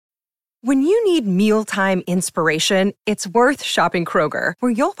When you need mealtime inspiration, it's worth shopping Kroger,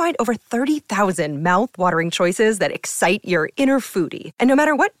 where you'll find over 30,000 mouth-watering choices that excite your inner foodie. And no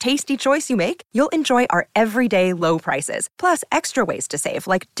matter what tasty choice you make, you'll enjoy our everyday low prices, plus extra ways to save,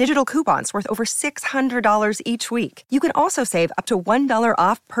 like digital coupons worth over $600 each week. You can also save up to $1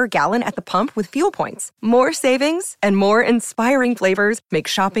 off per gallon at the pump with fuel points. More savings and more inspiring flavors make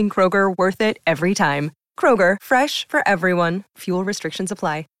shopping Kroger worth it every time. Kroger, fresh for everyone. Fuel restrictions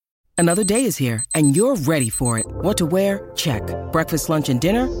apply. Another day is here, and you're ready for it. What to wear? Check. Breakfast, lunch, and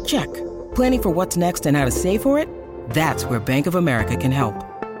dinner? Check. Planning for what's next and how to save for it? That's where Bank of America can help.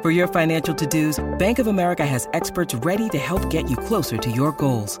 For your financial to-dos, Bank of America has experts ready to help get you closer to your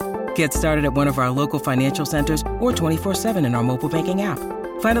goals. Get started at one of our local financial centers or 24/7 in our mobile banking app.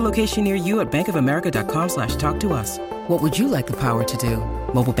 Find a location near you at bankofamerica.com/talktous. What would you like the power to do?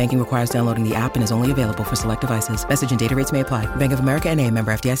 Mobile banking requires downloading the app and is only available for select devices. Message and data rates may apply. Bank of America N.A.,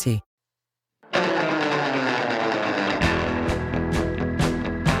 member FDIC.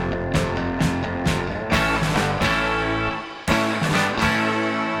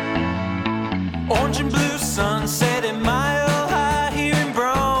 Orange and blue sunset and mile high here in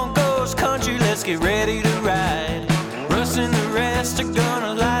Broncos country. Let's get ready to ride. Russ and the rest are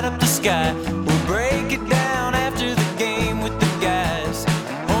gonna light up the sky. We'll break it down after the game with the guys.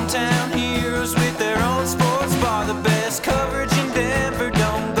 Hometown heroes with their own sports bar. The best coverage in Denver.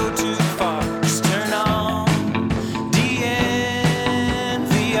 Don't go too far. Just turn on DNVR.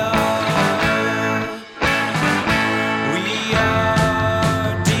 We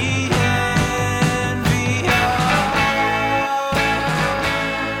are DNVR.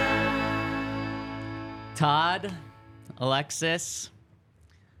 Todd, Alexis,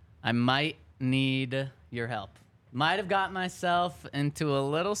 I might need your help. Might have got myself into a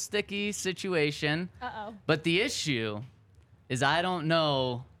little sticky situation. Uh-oh. But the issue is I don't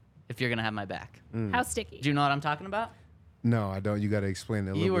know if you're going to have my back. How sticky? Do you know what I'm talking about? No, I don't. You got to explain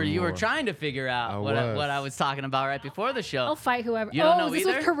it a little bit You more. were trying to figure out what I was talking about right before the show. I'll fight whoever. You don't know this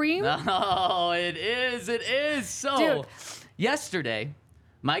either? was Kareem? No, it is. So, Dude. yesterday,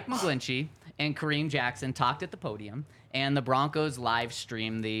 Mike McGlinchey and Kareem Jackson talked at the podium, and the Broncos live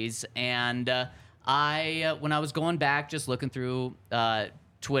streamed these. And when I was going back, just looking through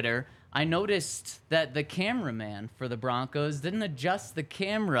Twitter, I noticed that the cameraman for the Broncos didn't adjust the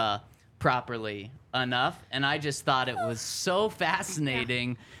camera properly enough, and I just thought it was so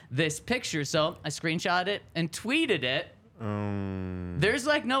fascinating, this picture. So I screenshot it and tweeted it. There's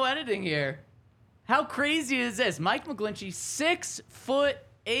like no editing here. How crazy is this? Mike McGlinchey,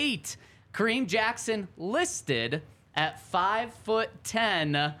 6'8". Kareem Jackson listed at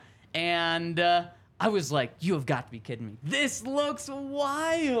 5'10", and I was like, you have got to be kidding me. This looks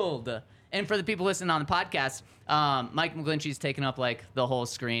wild. And for the people listening on the podcast, Mike McGlinchey's taking up like the whole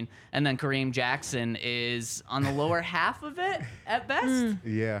screen, and then Kareem Jackson is on the lower half of it at best.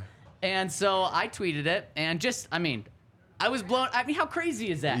 Yeah. And so I tweeted it, and I was blown. I mean, how crazy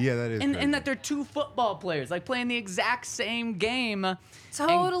is that? Yeah, that is crazy. And that they're two football players, like playing the exact same game.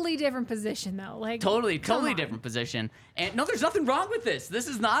 Totally different position, though. Like Totally different position. And no, there's nothing wrong with this. This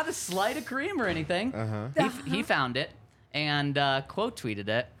is not a slight of Kareem or anything. He found it and quote tweeted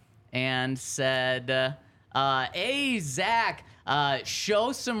it and said, hey, Zach,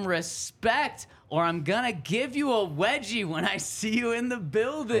 show some respect or I'm going to give you a wedgie when I see you in the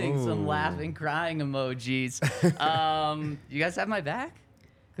building. Ooh. Some laughing, crying emojis. You guys have my back?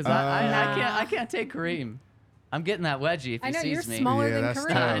 Because I can't take Kareem. I'm getting that wedgie if he I know sees you're me. smaller Yeah, than that's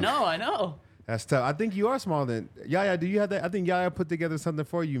Kareem. tough. I know. That's tough. I think you are smaller than Yaya. Do you have that? I think Yaya put together something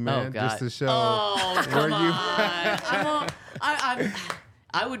for you, man, Oh, God. just to show. Oh, come where you- on.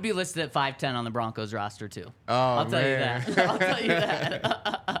 I would be listed at 5'10" on the Broncos roster, too. Oh, I'll tell you man. that. I'll tell you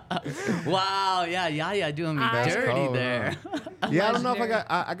that. Wow, yeah, doing me That's dirty cold, there. Yeah, I don't know if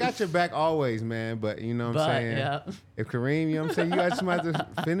I got your back always, man, but you know what I'm saying? Yeah. If Kareem, you know what I'm saying, you guys might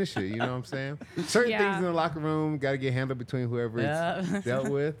have to finish it, you know what I'm saying? Certain things in the locker room got to get handled between whoever it's dealt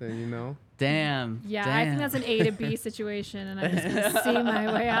with, and you know. Damn. Yeah, damn. I think that's an A to B situation, and I'm just going to see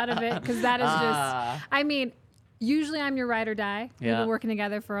my way out of it because that is just, I mean, usually I'm your ride or die. We've Yeah. been working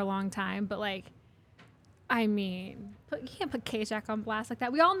together for a long time, but like, I mean, you can't put K-Jack on blast like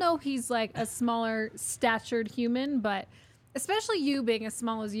that. We all know he's like a smaller statured human, but especially you being as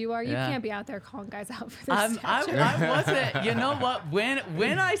small as you are, you can't be out there calling guys out for their stature. I wasn't. You know what?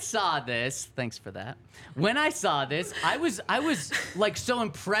 When I saw this, thanks for that. When I saw this, I was like so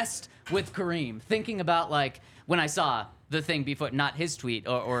impressed with Kareem, thinking about like when I saw the thing before, not his tweet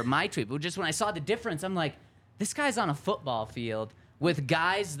or my tweet, but just when I saw the difference, I'm like, this guy's on a football field with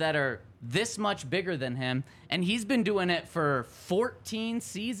guys that are this much bigger than him, and he's been doing it for 13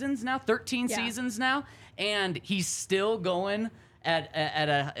 seasons now, and he's still going at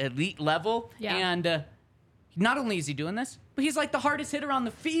an elite level. Yeah. And not only is he doing this, but he's like the hardest hitter on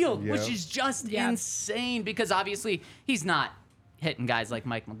the field, which is just insane, because obviously he's not hitting guys like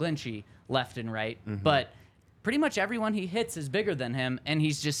Mike McGlinchey left and right, but pretty much everyone he hits is bigger than him, and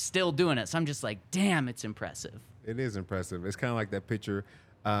he's just still doing it. So I'm just like, damn, it's impressive. It is impressive. It's kind of like that picture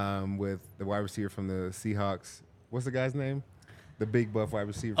with the wide receiver from the Seahawks. What's the guy's name? The big buff wide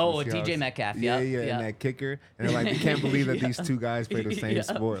receiver from the Seahawks. DJ Metcalf. Yeah, and that kicker. And they're like, we can't believe that these two guys play the same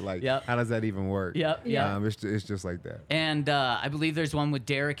sport. Like, how does that even work? It's just like that. And I believe there's one with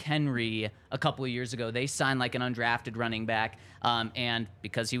Derrick Henry a couple of years ago. They signed like an undrafted running back, and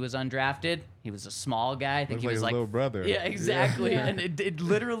because he was undrafted, he was a small guy. I think he was like his little brother. Yeah, exactly. And it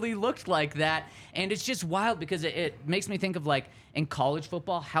literally looked like that. And it's just wild because it makes me think of, like, in college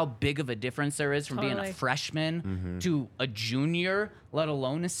football, how big of a difference there is from being a freshman to a junior, let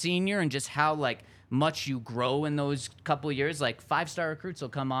alone a senior, and just how, like, much you grow in those couple of years. Like, 5-star recruits will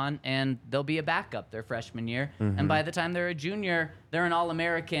come on and they'll be a backup their freshman year. And by the time they're a junior, they're an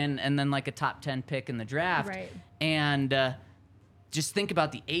All-American and then like a top 10 pick in the draft. Right. And just think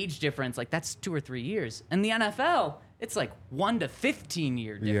about the age difference. Like, that's 2 or 3 years. In the NFL, it's like 1 to 15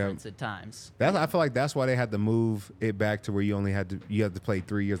 year difference at times. I feel like that's why they had to move it back to where you only had to play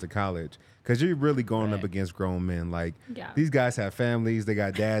 3 years of college, because you're really going up against grown men. Like, these guys have families, they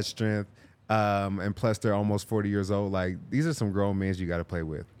got dad strength, and plus they're almost 40 years old. Like, these are some grown men you got to play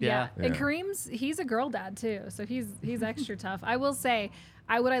with. Yeah. And he's a girl dad too, so he's extra tough. I will say,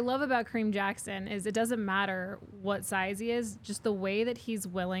 what I love about Kareem Jackson is it doesn't matter what size he is, just the way that he's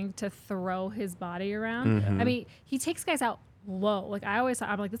willing to throw his body around. I mean, he takes guys out low. Like, I'm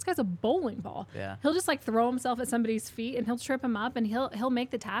like, this guy's a bowling ball. Yeah. He'll just like throw himself at somebody's feet and he'll trip him up and he'll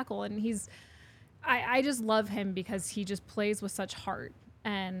make the tackle. And I just love him because he just plays with such heart.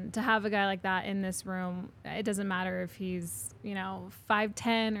 And to have a guy like that in this room, it doesn't matter if he's,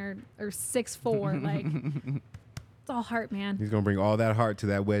 5'10" or 6'4", like, it's all heart, man. He's gonna bring all that heart to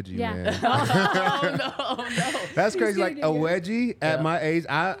that wedgie, man. Oh, no. That's crazy. Like, a wedgie at my age,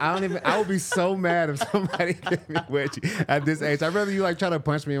 I would be so mad if somebody gave me a wedgie at this age. I'd rather you like try to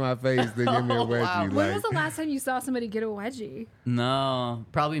punch me in my face than give me a wedgie. Wow. Like, When was the last time you saw somebody get a wedgie? No,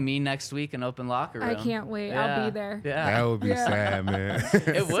 probably me next week in open locker room. I can't wait. I'll be there. Yeah. that would be sad, man.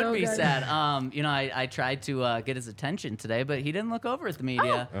 It would So be good. sad. I tried to get his attention today, but he didn't look over at the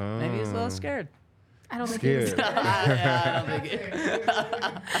media. Maybe he's a little scared. I don't think he's Scared. scared. I don't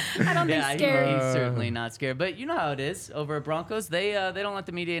think I don't think scared. He's certainly not scared. But you know how it is over at Broncos. They don't let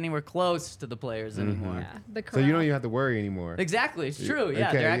the media anywhere close to the players anymore. Yeah, the So you don't corral. even have to worry anymore. Exactly, it's true. Yeah,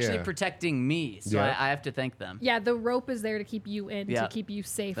 Okay, they're actually yeah. protecting me, so Yeah. I have to thank them. Yeah, the rope is there to keep you in, Yeah. to keep you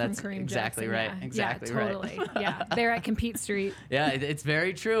safe That's from Kareem exactly Jackson. right. Yeah. Exactly yeah, right. totally. Yeah, they're at Compete Street. Yeah, it's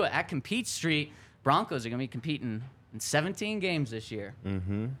very true. At Compete Street, Broncos are going to be competing in 17 games this year.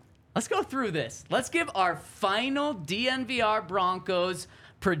 Let's go through this. Let's give our final DNVR Broncos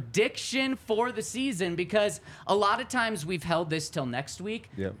prediction for the season, because a lot of times we've held this till next week.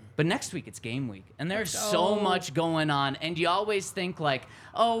 Yep. But next week it's game week, and there's so much going on, and you always think like,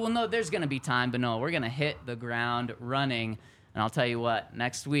 oh, well, no, there's going to be time, but no, we're going to hit the ground running. And I'll tell you what,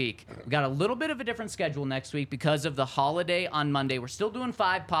 next week, we got a little bit of a different schedule next week because of the holiday on Monday. We're still doing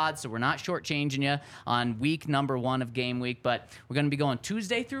 5 pods, so we're not shortchanging you on week number 1 of game week, but we're going to be going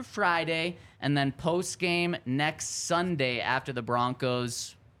Tuesday through Friday, and then post-game next Sunday after the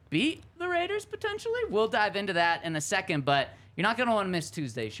Broncos beat the Raiders, potentially. We'll dive into that in a second, but you're not going to want to miss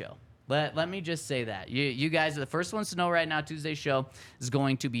Tuesday's show. Let me just say that. You guys are the first ones to know right now Tuesday's show is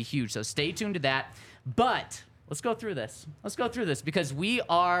going to be huge, so stay tuned to that. But let's go through this. Because we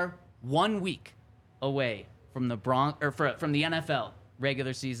are 1 week away from the from the NFL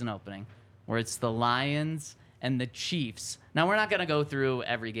regular season opening, where it's the Lions and the Chiefs. Now, we're not going to go through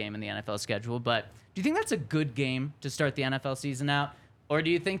every game in the NFL schedule, but do you think that's a good game to start the NFL season out? Or do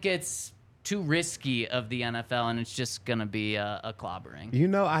you think it's too risky of the NFL and it's just going to be a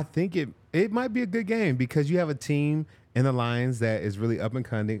clobbering? I think it might be a good game because you have a team in the Lions that is really up and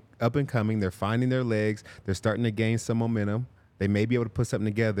coming. They're finding their legs. They're starting to gain some momentum. They may be able to put something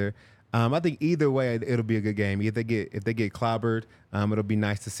together. I think either way, it'll be a good game. If they get clobbered, it'll be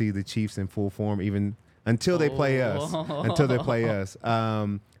nice to see the Chiefs in full form, even until they play us.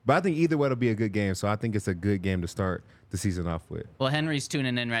 But I think either way, it'll be a good game. So I think it's a good game to start the season off with. Well, Henry's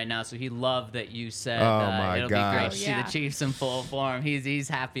tuning in right now, so he loved that you said my it'll be great to gosh. see the Chiefs in full form. He's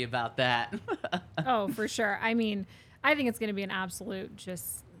happy about that. Oh, for sure. I mean, I think it's going to be an absolute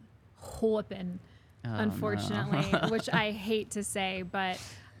just whooping. unfortunately, which I hate to say, but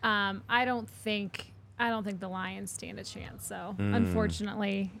I don't think the Lions stand a chance. So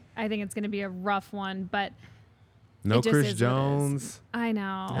unfortunately, I think it's going to be a rough one, but No it just Chris is what it is. Jones. I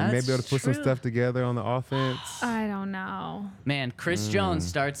know. And maybe able to put some true. stuff together on the offense. I don't know. Man, Chris Jones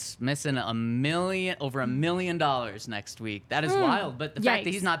starts missing over $1 million next week. That is wild. But the fact that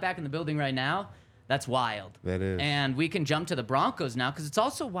Yikes. he's not back in the building right now, that's wild. That is. And we can jump to the Broncos now because it's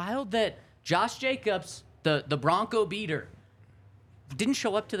also wild that Josh Jacobs, the Bronco beater, didn't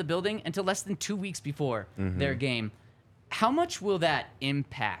show up to the building until less than 2 weeks before their game. How much will that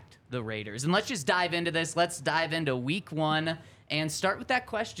impact the Raiders? And let's just dive into this. Let's dive into week 1 and start with that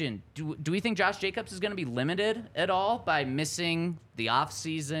question. Do we think Josh Jacobs is going to be limited at all by missing the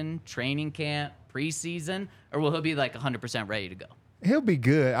offseason, training camp, preseason, or will he be like 100% ready to go? He'll be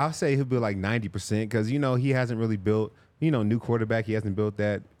good. I'll say he'll be like 90% because, he hasn't really built, new quarterback. He hasn't built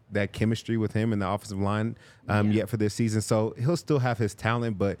that chemistry with him in the offensive line yet for this season. So he'll still have his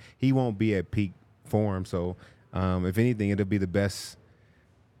talent, but he won't be at peak form. So if anything, it'll be the best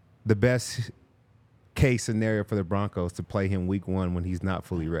case scenario for the Broncos to play him week 1 when he's not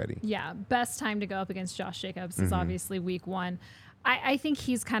fully ready. Yeah, best time to go up against Josh Jacobs is obviously week 1. I think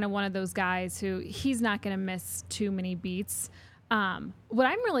he's kind of one of those guys who he's not going to miss too many beats. What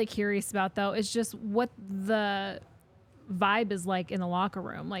I'm really curious about, though, is just what the vibe is like in the locker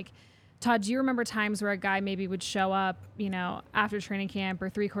room. Like, Todd, do you remember times where a guy maybe would show up, after training camp or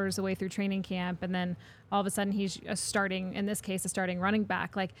 3/4 of the way through training camp, and then all of a sudden he's a starting running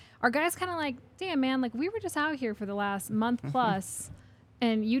back? Like, are guys kind of like, damn, man, like we were just out here for the last month plus,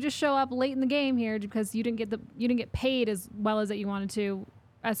 and you just show up late in the game here because you didn't get paid as well as that you wanted to,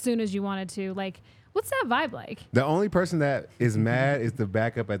 as soon as you wanted to. Like, what's that vibe like? The only person that is mad is the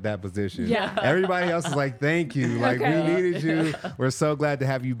backup at that position. Yeah. Everybody else is like, thank you. Like, we needed you. We're so glad to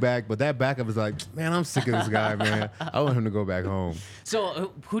have you back. But that backup is like, man, I'm sick of this guy, man. I want him to go back home.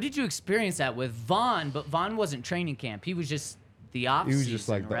 So who did you experience that with? Vaughn, but Vaughn wasn't training camp. He was just the off season. He was just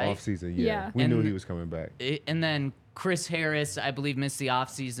like the right? off season. Yeah. We knew And- he was coming back. And then Chris Harris, I believe, missed the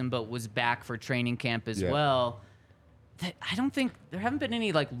offseason but was back for training camp as Yeah. well. I don't think there haven't been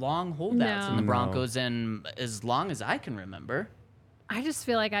any like long holdouts in the No. Broncos and as long as I can remember. I just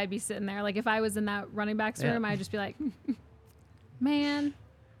feel like I'd be sitting there. Like, if I was in that running backs room, I'd just be like, man,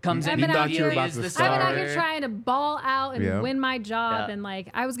 Comes in I've been out immediately here- about as to the start. I've been out starter. here trying to ball out and Yeah. win my job. Yeah. And, like,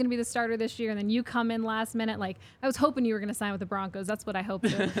 I was going to be the starter this year, and then you come in last minute. Like, I was hoping you were going to sign with the Broncos. That's what I hoped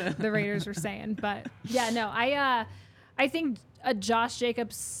the Raiders were saying. But, yeah, no, I think a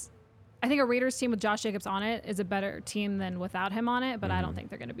Raiders team with Josh Jacobs on it is a better team than without him on it, but I don't think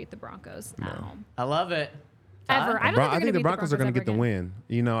they're going to beat the Broncos at home. I love it. Ever. I don't I think the beat Broncos are going to get the ever win.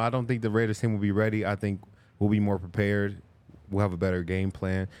 I don't think the Raiders team will be ready. I think we'll be more prepared. We'll have a better game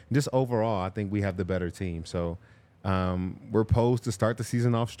plan. Just overall, I think we have the better team. So we're posed to start the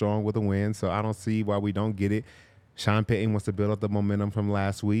season off strong with a win. So I don't see why we don't get it. Sean Payton wants to build up the momentum from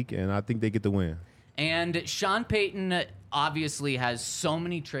last week, and I think they get the win. And Sean Payton obviously has so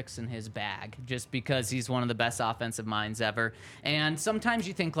many tricks in his bag just because he's one of the best offensive minds ever. And sometimes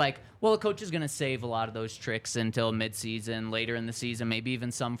you think like, well, a coach is going to save a lot of those tricks until midseason, later in the season, maybe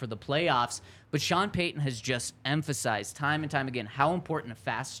even some for the playoffs. But Sean Payton has just emphasized time and time again how important a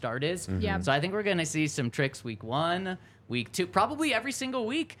fast start is. Yeah. So I think we're going to see some tricks week 1, week 2, probably every single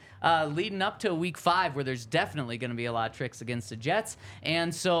week leading up to week 5 where there's definitely going to be a lot of tricks against the Jets.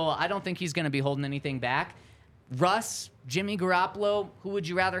 And so I don't think he's going to be holding anything back. Russ, Jimmy Garoppolo, who would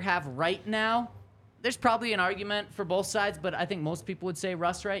you rather have right now? There's probably an argument for both sides, but I think most people would say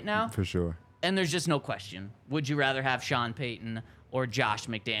Russ right now. For sure. And there's just no question. Would you rather have Sean Payton or Josh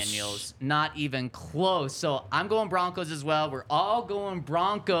McDaniels? Not even close. So I'm going Broncos as well. We're all going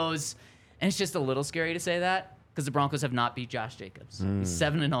Broncos. And it's just a little scary to say that because the Broncos have not beat Josh Jacobs. He's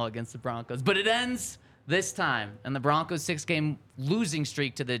 7-0 against the Broncos. But it ends this time. And the Broncos' 6-game losing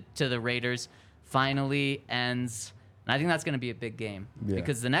streak to the Raiders finally ends. And I think that's going to be a big game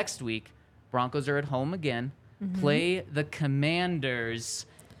because the next week, Broncos are at home again, play the Commanders.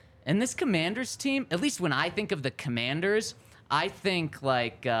 And this Commanders team, at least when I think of the Commanders, I think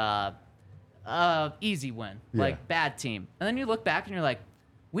like easy win, like bad team. And then you look back and you're like,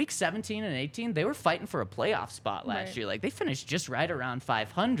 week 17 and 18, they were fighting for a playoff spot last year. Like they finished just right around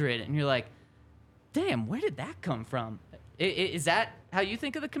 500. And you're like, damn, where did that come from? Is that how you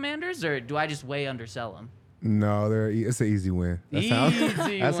think of the Commanders, or do I just way undersell them? No, it's an easy win. That's how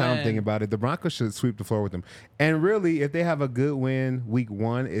I'm thinking about it. The Broncos should sweep the floor with them. And really, if they have a good win week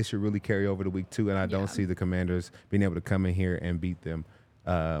 1, it should really carry over to week 2. And I don't see the Commanders being able to come in here and beat them.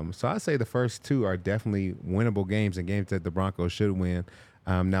 So I say the first 2 are definitely winnable games and games that the Broncos should win.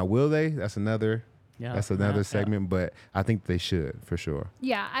 Now, will they? That's another Yeah. That's another Yeah. segment, but I think they should for sure.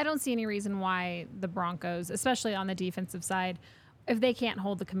 Yeah, I don't see any reason why the Broncos, especially on the defensive side, if they can't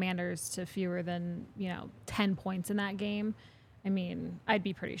hold the Commanders to fewer than 10 points in that game, I mean, I'd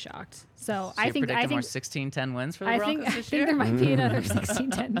be pretty shocked. So I you're think predicting more 16-10 wins for the Broncos I this think year? there might be another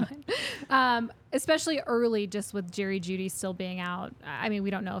 16-10 win. Especially early, just with Jerry Jeudy still being out. I mean, we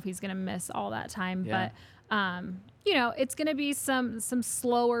don't know if he's going to miss all that time, Yeah. but it's going to be some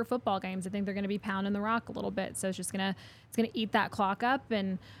slower football games. I think they're going to be pounding the rock a little bit, so it's gonna eat that clock up.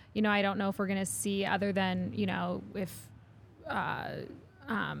 And I don't know if we're going to see, other than if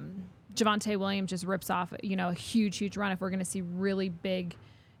Javonte Williams just rips off a huge run, if we're going to see really big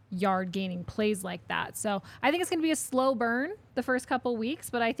yard gaining plays like that. So I think it's going to be a slow burn the first couple weeks,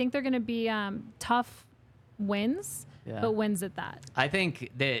 but I think they're going to be tough wins, but wins at that. I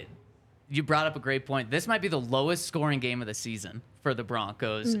think that you brought up a great point. This might be the lowest scoring game of the season for the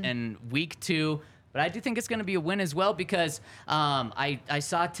Broncos in week 2, but I do think it's going to be a win as well, because I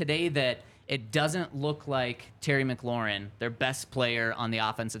saw today that it doesn't look like Terry McLaurin, their best player on the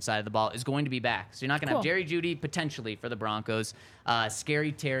offensive side of the ball, is going to be back. So you're not going to have Jerry Jeudy potentially for the Broncos,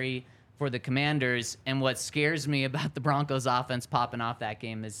 Scary Terry for the Commanders. And what scares me about the Broncos offense popping off that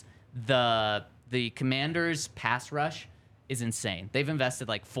game is the Commanders pass rush is insane. They've invested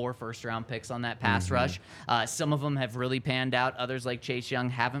like 4 first-round picks on that pass rush. Some of them have really panned out. Others, like Chase Young,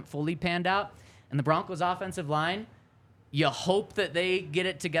 haven't fully panned out. And the Broncos offensive line, you hope that they get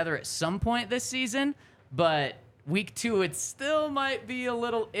it together at some point this season, but week 2, it still might be a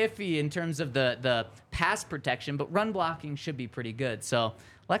little iffy in terms of the pass protection, but run blocking should be pretty good. So,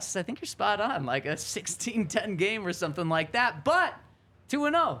 Alexis, I think you're spot on, like a 16-10 game or something like that, but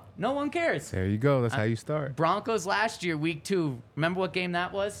 2-0. No one cares. There you go. That's how you start. Broncos last year, week 2, remember what game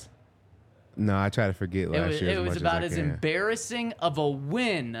that was? No, I try to forget last year. It was about as can. embarrassing of a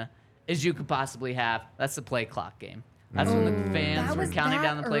win as you could possibly have. That's the play clock game. That's when the fans were counting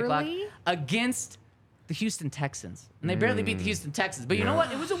down the play clock against the Houston Texans. And they barely beat the Houston Texans. But you know what?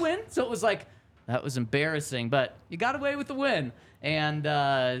 It was a win. So it was like, that was embarrassing. But you got away with the win. And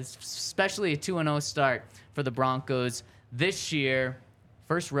especially a 2-0 start for the Broncos this year.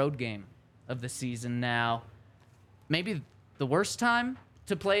 First road game of the season now. Maybe the worst time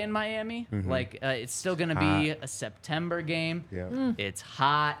to play in Miami. Like, it's still going to be a September game. Yeah. It's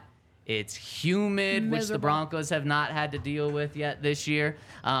hot. It's humid, which the Broncos have not had to deal with yet this year.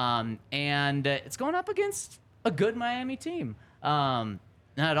 And it's going up against a good Miami team. Now,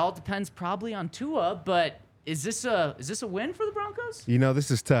 it all depends probably on Tua, but is this a win for the Broncos?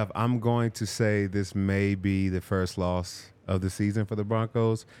 This is tough. I'm going to say this may be the first loss of the season for the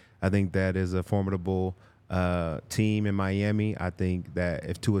Broncos. I think that is a formidable team in Miami. I think that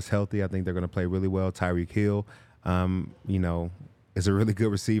if Tua's healthy, I think they're going to play really well. Tyreek Hill, is a really good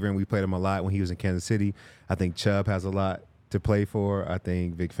receiver, and we played him a lot when he was in Kansas City. I think Chubb has a lot to play for. I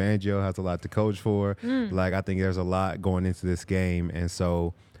think Vic Fangio has a lot to coach for. I think there's a lot going into this game, and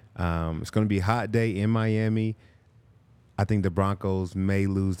so it's going to be a hot day in Miami. I think the Broncos may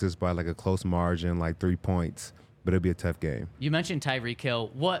lose this by like a close margin, like 3 points, but it'll be a tough game. You mentioned Tyreek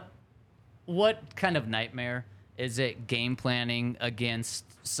Hill. What kind of nightmare is it game planning against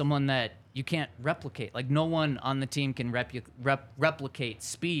someone that you can't replicate? Like, no one on the team can replicate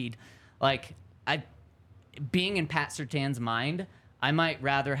speed. Like, being in Pat Surtain's mind, I might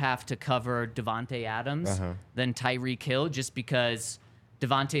rather have to cover Devontae Adams than Tyreek Hill, just because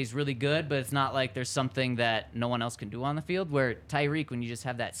Devontae's really good, but it's not like there's something that no one else can do on the field, where Tyreek, when you just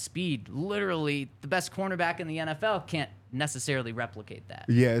have that speed, literally the best cornerback in the NFL can't necessarily replicate that.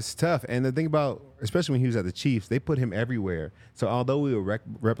 Yeah, it's tough. And the thing about, especially when he was at the Chiefs, they put him everywhere. So although we would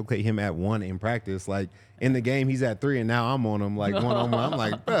replicate him at 1 in practice, like in the game he's at 3, and now I'm on him like 1-on-1. I'm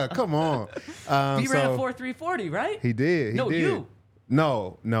like, bruh, come on. He ran a 4.340, right? He did. No, you.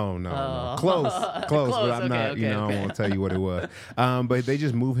 No. Close. But I'm not, okay. I won't tell you what it was. But they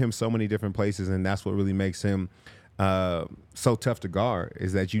just move him so many different places, and that's what really makes him so tough to guard,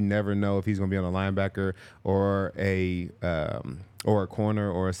 is that you never know if he's going to be on a linebacker or a corner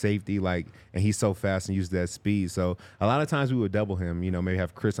or a safety, and he's so fast and uses that speed. So a lot of times we would double him, maybe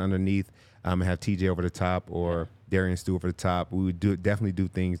have Chris underneath and have TJ over the top, or Darian Stu over the top. We would definitely do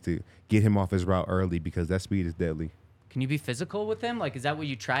things to get him off his route early, because that speed is deadly. Can you be physical with him? Like, is that what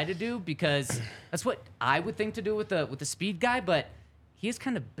you try to do? Because that's what I would think to do with the speed guy, but he is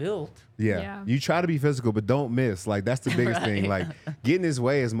kind of built. Yeah. You try to be physical, but don't miss. Like, that's the biggest thing. Like, get in his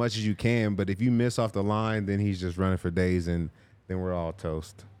way as much as you can, but if you miss off the line, then he's just running for days, and then we're all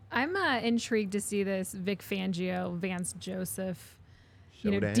toast. I'm intrigued to see this Vic Fangio, Vance Joseph,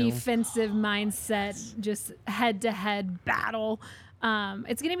 Showdown. Defensive mindset, just head-to-head battle.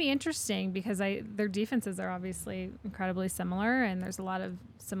 It's going to be interesting because their defenses are obviously incredibly similar, and there's a lot of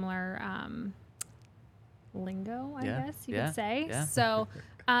similar lingo, I guess you could say. Yeah. So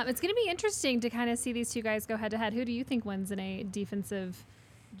it's going to be interesting to kind of see these two guys go head to head. Who do you think wins in a defensive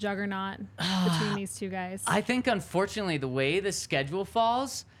juggernaut between these two guys? I think, unfortunately, the way the schedule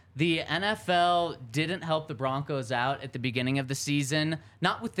falls, the NFL didn't help the Broncos out at the beginning of the season,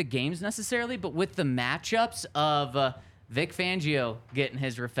 not with the games necessarily, but with the matchups of Vic Fangio getting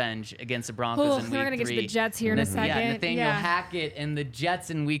his revenge against the Broncos in week 3. We're going to get to the Jets here in a second. Yeah, Nathaniel Hackett and the Jets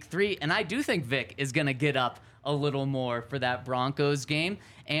in week 3. And I do think Vic is going to get up a little more for that Broncos game.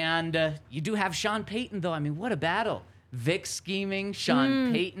 And you do have Sean Payton, though. I mean, what a battle. Vic scheming,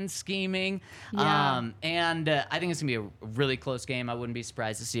 Sean Payton scheming. Yeah. And I think it's going to be a really close game. I wouldn't be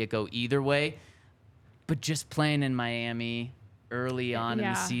surprised to see it go either way. But just playing in Miami early on in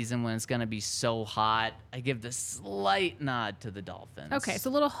the season when it's going to be so hot, I give the slight nod to the Dolphins. Okay, so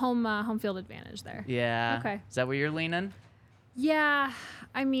a little home field advantage there. Yeah. Okay. Is that where you're leaning? Yeah,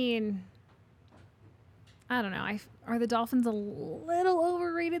 I mean, I don't know. Are the Dolphins a little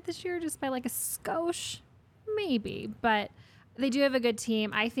overrated this year just by like a skosh? Maybe, but they do have a good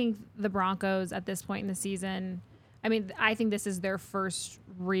team. I think the Broncos at this point in the season, I mean, I think this is their first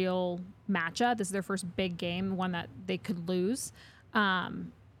real matchup. This is their first big game, one that they could lose.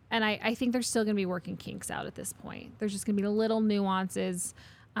 And I think they're still going to be working kinks out at this point. There's just going to be little nuances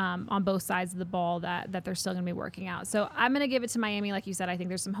on both sides of the ball that they're still going to be working out. So I'm going to give it to Miami. Like you said, I think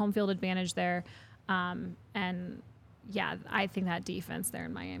there's some home field advantage there. And yeah, I think that defense there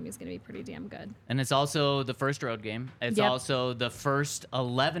in Miami is going to be pretty damn good. And it's also the first road game. It's also the first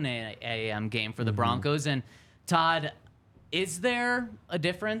 11 a.m. game for the Broncos. And Todd, is there a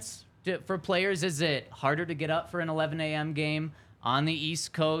difference for players? Is it harder to get up for an 11 a.m. game on the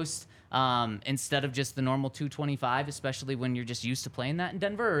East Coast instead of just the normal 2:25, especially when you're just used to playing that in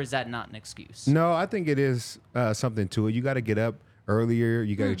Denver, or is that not an excuse? No, I think it is something to it. You got to get up earlier.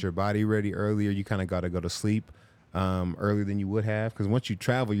 You got to get your body ready earlier. You kind of got to go to sleep earlier than you would have, because once you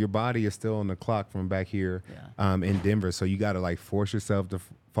travel, your body is still on the clock from back here in Denver. So you got to like force yourself to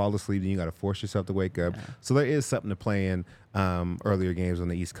fall asleep, and you got to force yourself to wake up. So there is something to play in earlier games on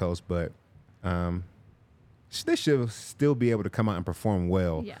the East Coast, but they should still be able to come out and perform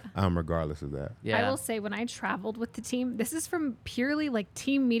well regardless of that. I will say, when I traveled with the team, this is from purely like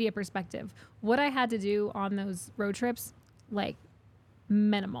team media perspective, what I had to do on those road trips, like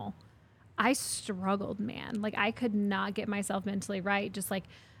minimal. I struggled, man. Like, I could not get myself mentally right. Just like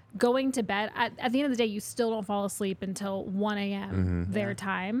going to bed. At the end of the day, you still don't fall asleep until 1 a.m. their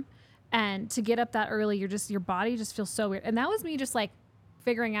time. And to get up that early, your body just feels so weird. And that was me just like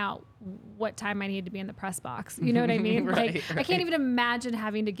figuring out what time I needed to be in the press box. You know what I mean? Right. I can't even imagine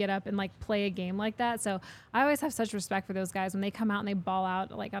having to get up and like play a game like that. So I always have such respect for those guys when they come out and they ball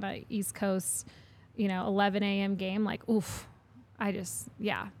out like on a East Coast, 11 a.m. game. Like, oof,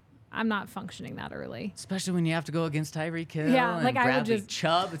 I'm not functioning that early. Especially when you have to go against Tyreek Hill and like Bradley I would just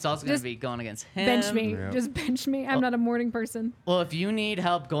Chubb. It's also going to be going against him. Bench me. Just bench me. I'm not a morning person. Well, if you need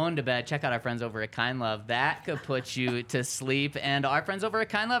help going to bed, check out our friends over at Kind Love. That could put you to sleep. And our friends over at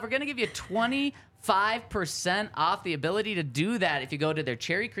Kind Love are going to give you 25% off the ability to do that if you go to their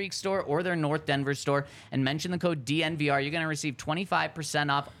Cherry Creek store or their North Denver store and mention the code DNVR. You're going to receive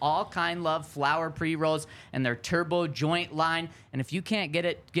 25% off all Kind Love flour pre-rolls and their turbo joint line. And if you can't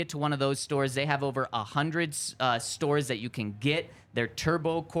get to one of those stores, they have over 100 stores that you can get their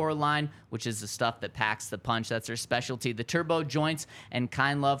turbo core line, which is the stuff that packs the punch. That's their specialty. The turbo joints and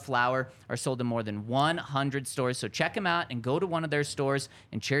Kind Love flour are sold in more than 100 stores. So check them out and go to one of their stores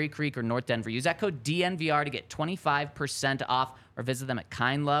in Cherry Creek or North Denver. Use that code DNVR to get 25% off, or visit them at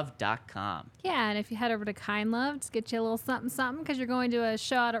kindlove.com. Yeah, and if you head over to Kind Love, just get you a little something because you're going to a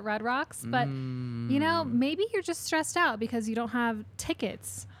show out at Red Rocks. But, maybe you're just stressed out because you don't have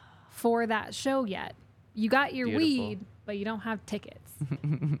tickets for that show yet. You got your weed, but you don't have tickets.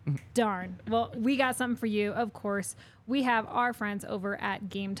 Darn. Well, we got something for you. Of course, we have our friends over at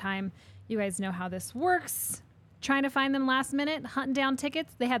Game Time. You guys know how this works. Trying to find them last minute, hunting down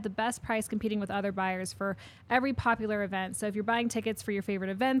tickets. They have the best price competing with other buyers for every popular event. So if you're buying tickets for your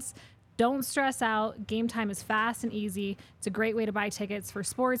favorite events, don't stress out. Game Time is fast and easy. It's a great way to buy tickets for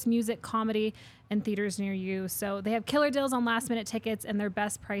sports, music, comedy, and theaters near you. So they have killer deals on last-minute tickets and their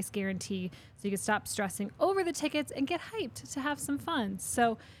best price guarantee. So you can stop stressing over the tickets and get hyped to have some fun.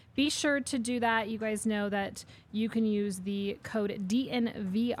 So be sure to do that. You guys know that you can use the code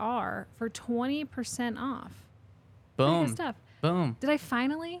DNVR for 20% off. Boom. Good stuff. Boom. Did I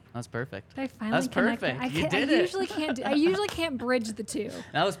finally? That's perfect. Did I finally That's connect perfect. that? You did I it. usually can't bridge the two.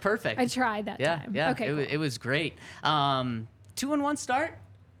 That was perfect. I tried that time. Yeah, Okay, it was great. 2-1 start.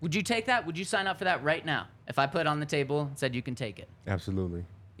 Would you take that? Would you sign up for that right now? If I put it on the table and said you can take it, Absolutely.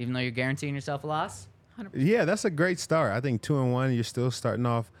 even though you're guaranteeing yourself a loss. 100%. Yeah, that's a great start. I think 2-1. You're still starting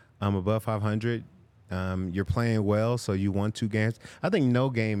off above 500. You're playing well, so you won 2 games. I think no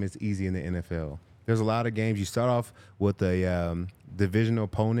game is easy in the NFL. There's a lot of games. You start off with a divisional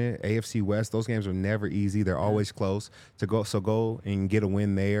opponent, AFC West. Those games are never easy. They're always close. Go and get a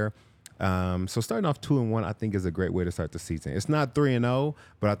win there. So starting off 2-1, I think, is a great way to start the season. It's not 3-0,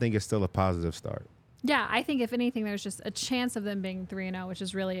 but I think it's still a positive start. Yeah, I think if anything, there's just a chance of them being 3-0, which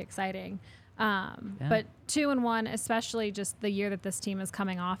is really exciting. But 2-1, especially just the year that this team is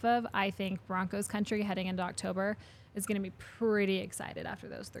coming off of, I think Broncos country heading into October is going to be pretty excited after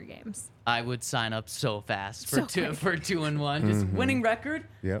those 3 games. I would sign up so fast for So 2-1. Just winning record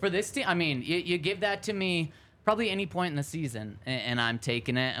for this team. I mean, you give that to me probably any point in the season, and I'm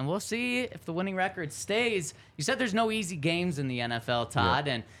taking it. And we'll see if the winning record stays. You said there's no easy games in the NFL, Todd,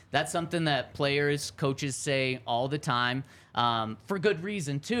 and that's something that players, coaches say all the time, for good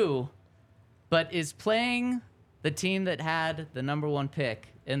reason too. But is playing the team that had the number 1 pick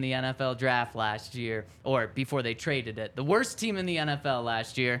in the NFL draft last year, or before they traded it, the worst team in the NFL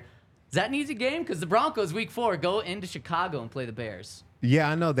last year, is that an easy game? Because the Broncos, week 4, go into Chicago and play the Bears. Yeah,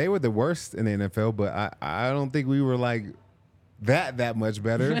 I know they were the worst in the NFL, but I don't think we were like that much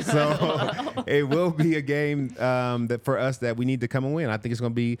better. So it will be a game that for us that we need to come and win. I think it's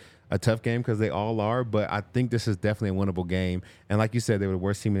going to be a tough game because they all are, but I think this is definitely a winnable game. And like you said, they were the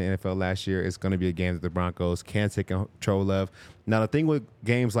worst team in the NFL last year. It's going to be a game that the Broncos can take control of. Now, the thing with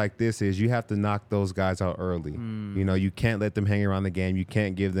games like this is you have to knock those guys out early. You know, you can't let them hang around the game. You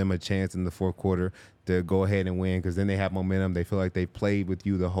can't give them a chance in the fourth quarter to go ahead and win because then they have momentum. They feel like they've played with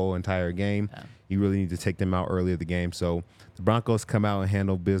you the whole entire game. Yeah. You really need to take them out early of the game. So the Broncos come out and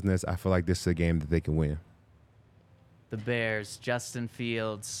handle business. I feel like this is a game that they can win. The Bears, Justin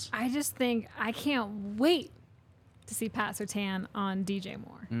Fields. I just think I can't wait to see Pat Surtain on DJ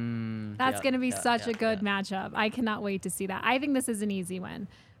Moore. That's going to be such a good matchup. I cannot wait to see that. I think this is an easy win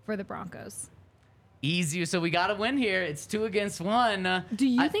for the Broncos. Easy, so we got to win here. It's 2 against 1. Do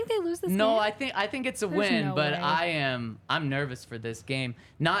you think they lose this game? No, I think it's a win, no but way. I'm nervous for this game.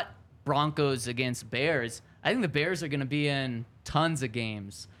 Not Broncos against Bears. I think the Bears are going to be in tons of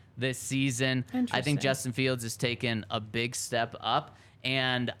games this season. I think Justin Fields has taken a big step up,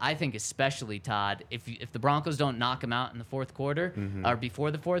 and I think especially, Todd, if the Broncos don't knock him out in the fourth quarter or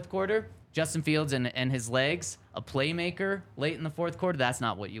before the fourth quarter, Justin Fields and his legs, a playmaker late in the fourth quarter, that's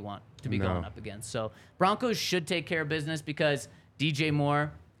not what you want to be going up against. So Broncos should take care of business because DJ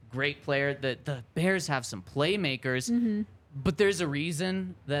Moore, great player. The Bears have some playmakers, but there's a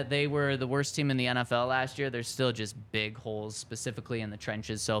reason that they were the worst team in the NFL last year. There's still just big holes, specifically in the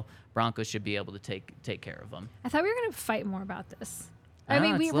trenches. So Broncos should be able to take care of them. I thought we were going to fight more about this. I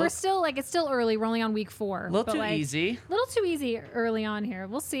mean, we're still it's still early. We're only on week 4. A little too easy. A little too easy early on here.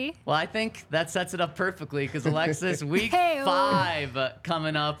 We'll see. Well, I think that sets it up perfectly because Alexis, week 5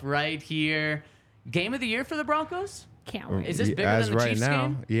 coming up right here. Game of the year for the Broncos? Can't wait. Is this bigger than the Chiefs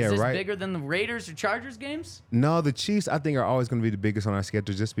game? Yeah, Is this bigger than the Raiders or Chargers games? No, the Chiefs, I think, are always going to be the biggest on our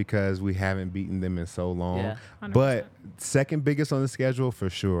schedule just because we haven't beaten them in so long. Yeah. But second biggest on the schedule for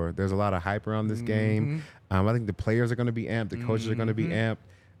sure. There's a lot of hype around this game. I think the players are going to be amped. The coaches are going to be amped.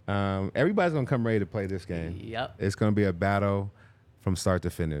 Everybody's going to come ready to play this game. Yep. It's going to be a battle from start to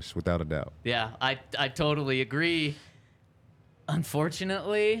finish, without a doubt. Yeah, I totally agree.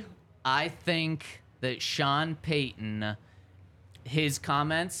 Unfortunately, I think that Sean Payton, his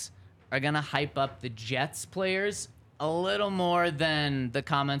comments are going to hype up the Jets players a little more than the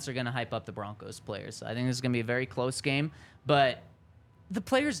comments are going to hype up the Broncos players. I think this is going to be a very close game, but the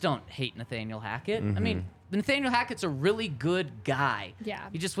players don't hate Nathaniel Hackett. I mean, Nathaniel Hackett's a really good guy. Yeah.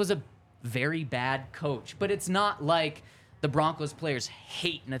 He just was a very bad coach, but it's not like the Broncos players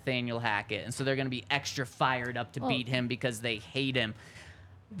hate Nathaniel Hackett, and so they're going to be extra fired up to beat him because they hate him.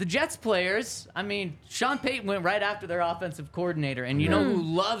 The Jets players, I mean, Sean Payton went right after their offensive coordinator, and you know who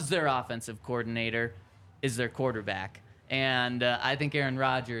loves their offensive coordinator is their quarterback. And I think Aaron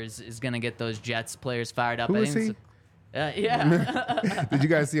Rodgers is going to get those Jets players fired up. Who I is think he? Yeah. Did you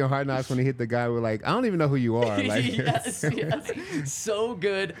guys see on Hard Knocks when he hit the guy with like, I don't even know who you are? Like, yes. So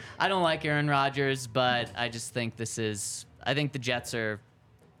good. I don't like Aaron Rodgers, but I just think I think the Jets are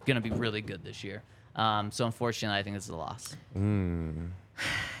going to be really good this year. So unfortunately, I think this is a loss.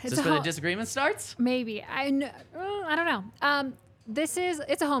 Is this where the disagreement starts? Maybe. I don't know.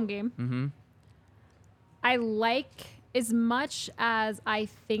 It's a home game. I like, as much as I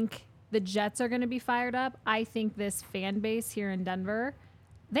think the Jets are going to be fired up, I think this fan base here in Denver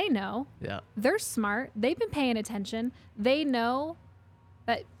They know. Yeah. They're smart. They've been paying attention. They know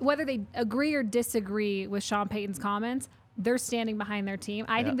that whether they agree or disagree with Sean Payton's comments, they're standing behind their team.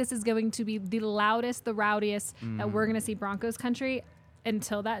 I think this is going to be the loudest, the rowdiest that we're going to see Broncos country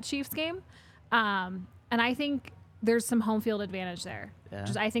until that Chiefs game. And I think there's some home field advantage there. Yeah.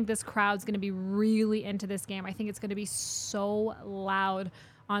 I think this crowd's going to be really into this game. I think it's going to be so loud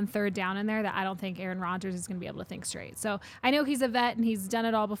on third down in there that I don't think Aaron Rodgers is going to be able to think straight. So I know he's a vet and he's done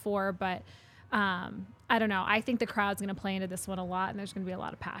it all before, but I don't know. I think the crowd's going to play into this one a lot, and there's going to be a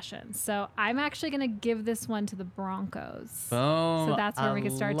lot of passion. So I'm actually going to give this one to the Broncos. Boom. So that's where we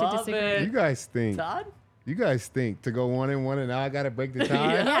can start to love disagree. it. You guys think? Todd? You guys think to go 1-1 and now I got to break the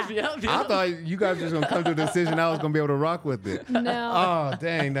tie? Yeah. I thought you guys were just going to come to a decision I was going to be able to rock with it. No. Oh,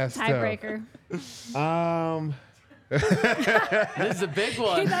 dang, that's Tiebreaker. tough. This is a big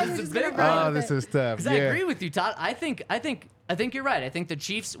one. This is a big one. Oh, this is tough. Because I agree with you, Todd. I think you're right. I think the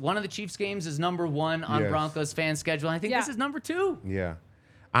Chiefs, one of the Chiefs games is number 1 on Yes. Broncos fan schedule. I think this is number 2. Yeah.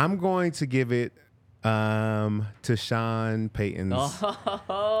 I'm going to give it to Sean Payton's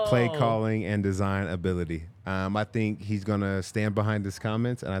play calling and design ability. I think he's going to stand behind his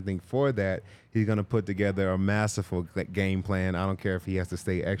comments, and I think for that, he's going to put together a masterful game plan. I don't care if he has to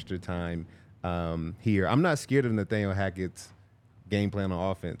stay extra time here. I'm not scared of Nathaniel Hackett's game plan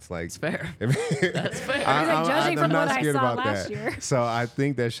on offense. Like, That's fair. That's fair. Judging from not what I scared saw about last that. year. So I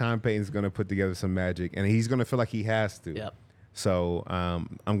think that Sean Payton's going to put together some magic, and he's going to feel like he has to. Yep. So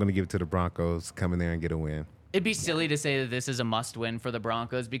I'm going to give it to the Broncos, come in there and get a win. It'd be silly to say that this is a must-win for the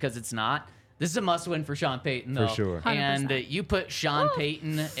Broncos because it's not. This is a must-win for Sean Payton, though. For sure. And 100%. you put Sean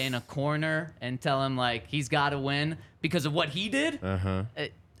Payton in a corner and tell him, like, he's got to win because of what he did.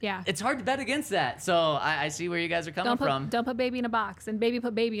 Yeah. It's hard to bet against that. So I see where you guys are coming from. Don't put baby in a box, and baby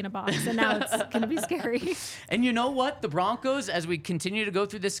put baby in a box, and now it's going to be scary. And you know what? The Broncos, as we continue to go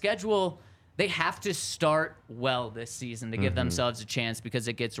through the schedule, they have to start well this season to give themselves a chance because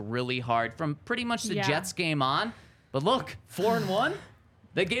it gets really hard from pretty much the Jets game on. But look, 4-1,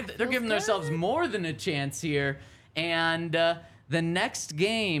 they're giving themselves more than a chance here. And the next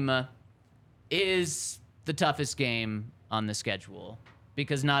game is the toughest game on the schedule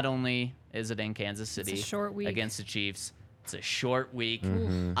because not only is it in Kansas City short week. against the Chiefs, it's a short week.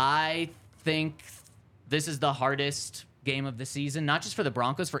 I think this is the hardest game of the season, not just for the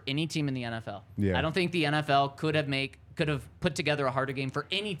Broncos, for any team in the NFL. Yeah. I don't think the NFL could have put together a harder game for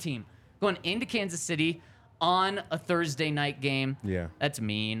any team. Going into Kansas City on a Thursday night game. Yeah. That's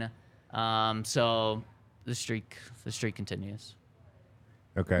mean. So the streak continues.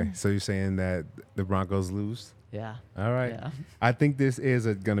 Okay, so you're saying that the Broncos lose? Yeah. All right. Yeah. I think this is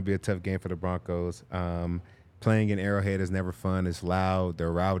going to be a tough game for the Broncos. Playing in Arrowhead is never fun. It's loud.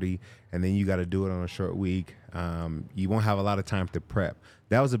 They're rowdy. And then you got to do it on a short week. You won't have a lot of time to prep.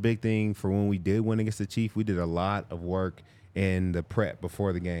 That was a big thing for when we did win against the Chiefs. We did a lot of work in the prep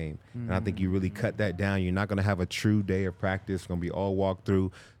before the game. And I think you really cut that down. You're not going to have a true day of practice. It's going to be all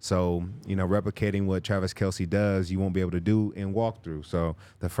walkthrough. So, replicating what Travis Kelce does, you won't be able to do in walkthrough. So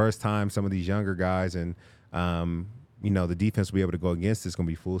the first time some of these younger guys and the defense will be able to go against it's going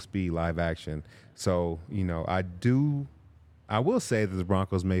to be full speed, live action. So, I will say that the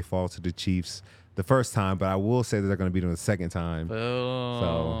Broncos may fall to the Chiefs the first time, but I will say that they're going to beat them the second time. Boom.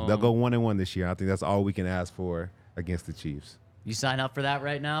 So they'll go 1-1 this year. I think that's all we can ask for against the Chiefs. You sign up for that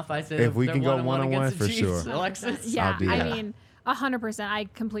right now if I say If we they're can go 1-1 against the for Chiefs, sure. Alexis? Yeah, I'll do that. I mean, 100%. I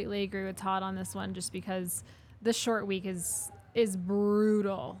completely agree with Todd on this one just because the short week is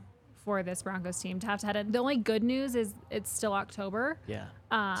brutal for this Broncos team to have to head in. The only good news is it's still October. Yeah,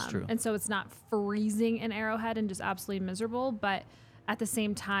 it's true. And so it's not freezing in Arrowhead and just absolutely miserable. But at the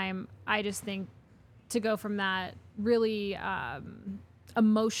same time, I just think to go from that really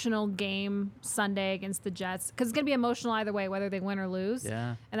emotional game Sunday against the Jets, because it's going to be emotional either way, whether they win or lose.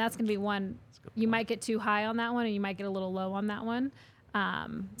 Yeah. And that's going to be one. You might get too high on that one, and you might get a little low on that one,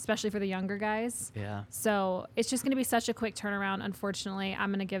 especially for the younger guys. Yeah. So it's just going to be such a quick turnaround. Unfortunately, I'm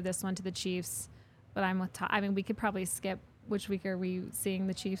going to give this one to the Chiefs, but I'm with Todd. I mean, we could probably skip. Which week are we seeing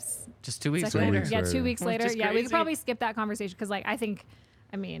the Chiefs? Just 2 weeks Second later. week? Yeah, 2 weeks Which later. is Yeah, we crazy. could probably skip that conversation because,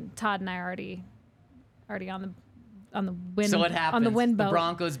 Todd and I are already on the win. So what happens? On the win boat. The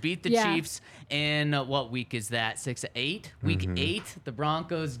Broncos beat the Yeah. Chiefs in what week is that? 6 to 8? Week 8. The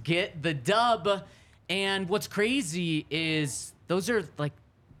Broncos get the dub. And what's crazy is those are like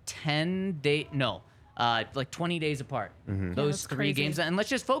 20 days apart. Those that's 3 crazy. games. And let's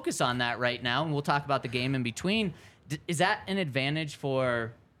just focus on that right now, and we'll talk about the game in between. Is that an advantage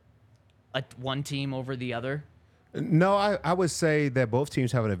for one team over the other? No, I would say that both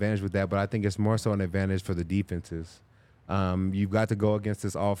teams have an advantage with that, but I think it's more so an advantage for the defenses. You've got to go against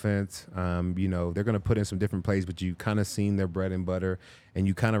this offense. You know, they're going to put in some different plays, but you kind of seen their bread and butter, and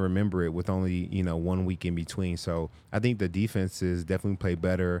you kind of remember it with only, 1 week in between. So I think the defenses definitely play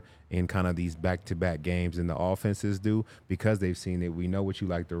better in kind of these back-to-back games than the offenses do because they've seen it. We know what you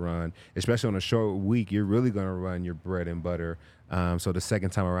like to run. Especially on a short week, you're really going to run your bread and butter. So the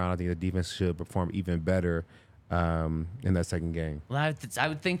second time around, I think the defense should perform even better in that second game. Well, I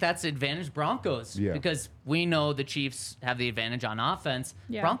would think that's advantage Broncos because we know the Chiefs have the advantage on offense.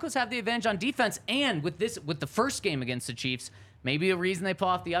 Yeah. Broncos have the advantage on defense, and with the first game against the Chiefs, maybe a reason they pull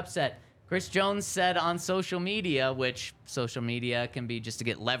off the upset. Chris Jones said on social media, which social media can be just to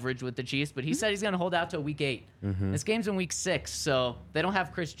get leverage with the Chiefs, but he said he's going to hold out till week 8. This game's in week 6, so they don't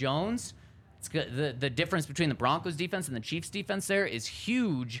have Chris Jones. It's good. The difference between the Broncos defense and the Chiefs defense there is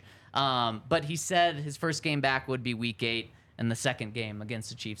huge. But he said his first game back would be week 8, and the second game against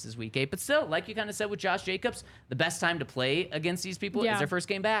the Chiefs is week 8. But still, like you kind of said with Josh Jacobs, the best time to play against these people is their first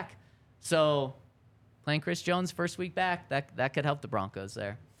game back. So playing Chris Jones first week back, that could help the Broncos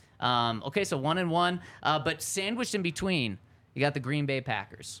there. Okay, so 1-1, but sandwiched in between, you got the Green Bay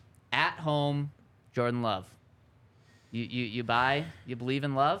Packers at home. Jordan Love, you believe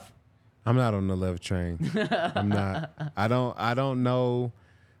in Love? I'm not on the Love train. I'm not. I don't know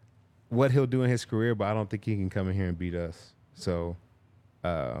what he'll do in his career, but I don't think he can come in here and beat us. So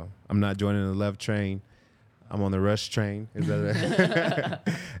I'm not joining the Love train. I'm on the Rush train. Is that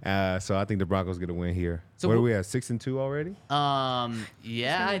so I think the Broncos get a win here. So where are we at? 6-2 already?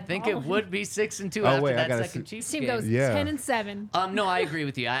 Yeah, I think it would be 6-2 after that second Chiefs team game. goes 10-7. No, I agree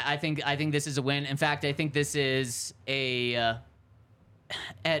with you. I think this is a win. In fact, I think this is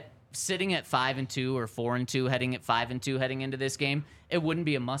sitting at 5-2 or 4-2, heading at 5-2 heading into this game. It wouldn't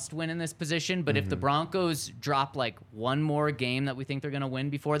be a must win in this position, but if the Broncos drop like one more game that we think they're going to win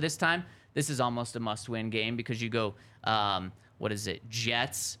before this time, this is almost a must-win game because you go,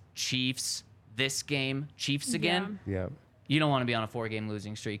 Jets, Chiefs, this game, Chiefs again. Yeah. You don't want to be on a 4-game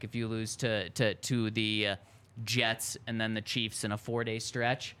losing streak if you lose to the Jets and then the Chiefs in a 4-day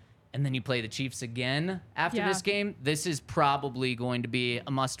stretch, and then you play the Chiefs again after this game. This is probably going to be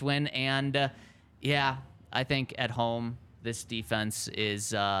a must-win, and I think at home this defense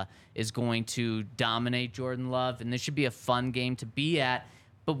is going to dominate Jordan Love, and this should be a fun game to be at.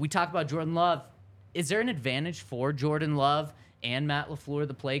 But we talk about Jordan Love. Is there an advantage for Jordan Love and Matt LaFleur,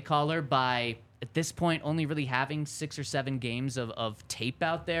 the play caller, by, at this point, only really having 6 or 7 games of tape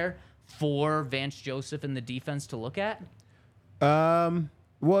out there for Vance Joseph and the defense to look at?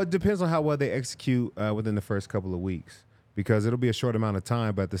 Well, it depends on how well they execute within the first couple of weeks because it'll be a short amount of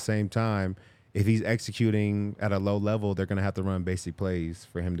time, but at the same time, if he's executing at a low level, they're going to have to run basic plays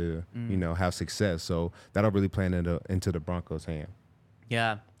for him to, have success. So that'll really play into the Broncos' hand.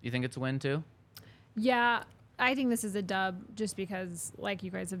 Yeah. You think it's a win too? Yeah, I think this is a dub just because, like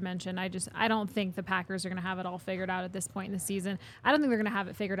you guys have mentioned, I don't think the Packers are going to have it all figured out at this point in the season. I don't think they're going to have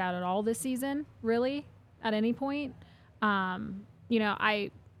it figured out at all this season, really, at any point. As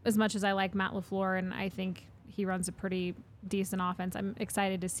much as I like Matt LaFleur and I think he runs a pretty decent offense, I'm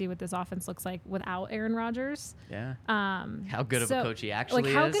excited to see what this offense looks like without Aaron Rodgers. Yeah. How good of a coach he actually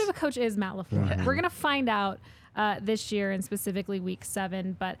is. How good of a coach is Matt LaFleur? We're going to find out this year and specifically week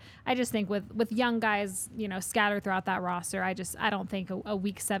 7. But I just think with young guys, scattered throughout that roster, I don't think a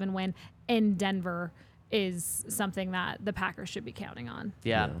week 7 win in Denver is something that the Packers should be counting on.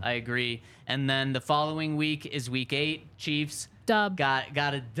 Yeah, I agree. And then the following week is week 8. Chiefs dub. Got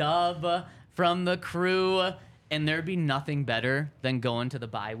a dub from the crew. And there'd be nothing better than going to the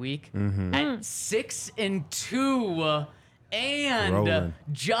bye week at 6-2 and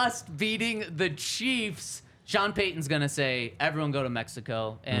just beating the Chiefs. Sean Payton's going to say, everyone go to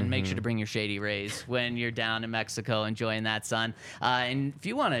Mexico and make sure to bring your Shady Rays when you're down in Mexico enjoying that sun. And if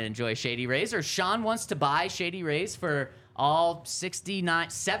you want to enjoy Shady Rays, or Sean wants to buy Shady Rays for all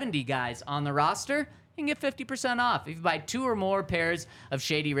 70 guys on the roster, you can get 50% off. If you buy 2 or more pairs of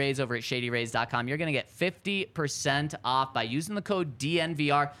Shady Rays over at ShadyRays.com, you're going to get 50% off by using the code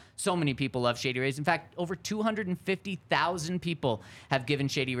DNVR. So many people love Shady Rays. In fact, over 250,000 people have given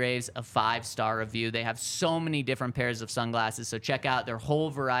Shady Rays a 5-star review. They have so many different pairs of sunglasses, so check out their whole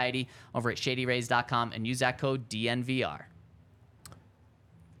variety over at ShadyRays.com and use that code DNVR.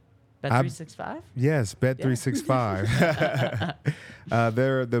 Bet365? Yes, Bet365.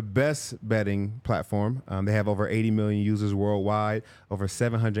 They're the best betting platform. They have over 80 million users worldwide, over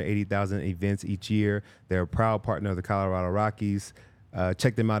 780,000 events each year. They're a proud partner of the Colorado Rockies.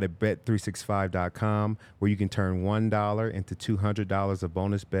 Check them out at bet365.com, where you can turn $1 into $200 of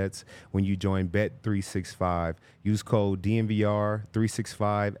bonus bets when you join Bet365. Use code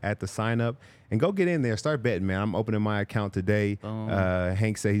DNVR365 at the sign up and go get in there. Start betting, man. I'm opening my account today.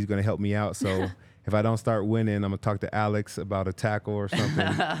 Hank said he's going to help me out, so if I don't start winning, I'm going to talk to Alex about a tackle or something,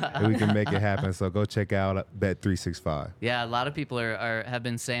 and we can make it happen. So go check out Bet365. Yeah, a lot of people have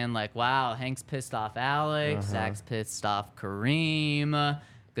been saying, like, wow, Hank's pissed off Alex, Zach's pissed off Kareem.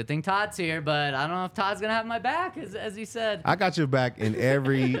 Good thing Todd's here, but I don't know if Todd's going to have my back, as he said. I got your back in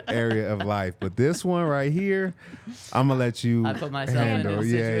every area of life, but this one right here, I'm going to let you I put myself in handle. this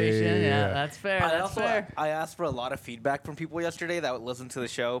situation. Yeah, that's fair. I asked for a lot of feedback from people yesterday that would listen to the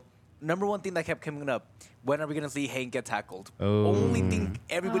show. Number one thing that kept coming up, when are we going to see Hank get tackled? Only thing,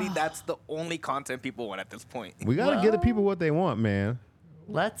 everybody, that's the only content people want at this point. We got to give the people what they want, man.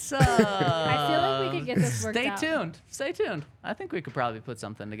 Let's I feel like we could get this worked out. Stay tuned. I think we could probably put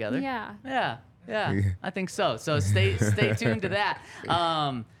something together. Yeah. Yeah. I think so. So stay tuned to that.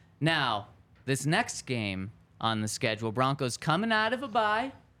 Now, this next game on the schedule, Broncos coming out of a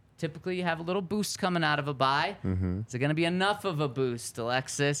bye. Typically, you have a little boost coming out of a bye. Is it going to be enough of a boost,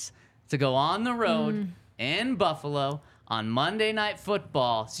 Alexis, to go on the road in Buffalo on Monday Night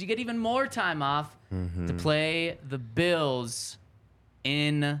Football? So you get even more time off to play the Bills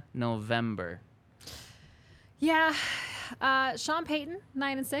in November. Yeah. Sean Payton,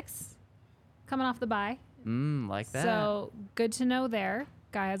 9-6, coming off the bye. Like that. So good to know there.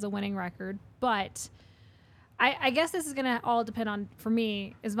 Guy has a winning record. But I guess this is going to all depend on, for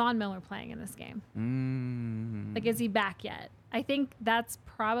me, is Von Miller playing in this game? Like, is he back yet? I think that's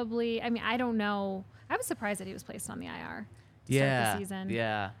probably, I mean, I don't know. I was surprised that he was placed on the IR to start the season.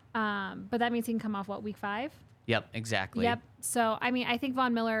 Yeah. But that means he can come off, week 5? Yep, exactly. Yep. So, I mean, I think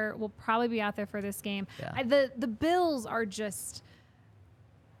Von Miller will probably be out there for this game. Yeah. The Bills are just,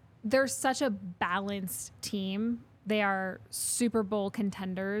 they're such a balanced team. They are Super Bowl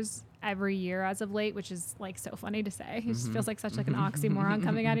contenders every year as of late, which is like so funny to say. It just feels like such like an oxymoron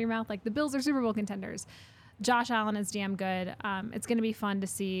coming out of your mouth. Like, the Bills are Super Bowl contenders. Josh Allen is damn good. It's going to be fun to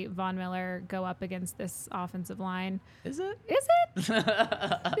see Von Miller go up against this offensive line. Is it? Is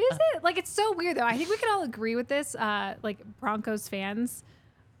it? Like, it's so weird, though. I think we can all agree with this. Like, Broncos fans,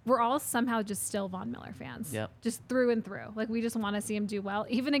 we're all somehow just still Von Miller fans. Yep. Just through and through. Like, we just want to see him do well.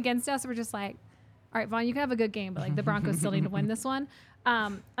 Even against us, we're just like, all right, Von, you can have a good game, but, like, the Broncos still need to win this one.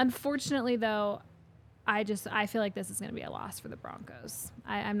 Unfortunately, though, I feel like this is going to be a loss for the Broncos.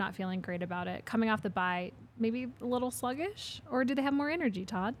 I'm not feeling great about it. Coming off the bye, maybe a little sluggish, or do they have more energy,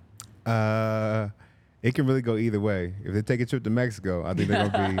 Todd? It can really go either way. If they take a trip to Mexico, I think they're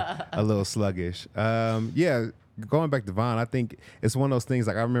going to be a little sluggish. Yeah, going back to Von, I think it's one of those things.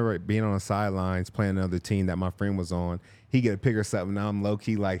 Like, I remember being on the sidelines playing another team that my friend was on. He get a pick or something. Now I'm low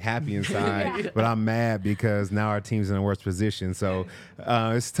key like happy inside, but I'm mad because now our team's in a worse position. So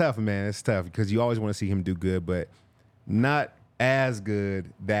it's tough, man. It's tough because you always want to see him do good, but not as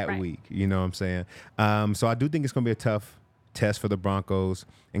good that week. You know what I'm saying? So I do think it's going to be a tough test for the Broncos.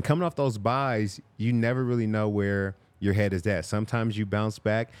 And coming off those byes, you never really know where your head is at. Sometimes you bounce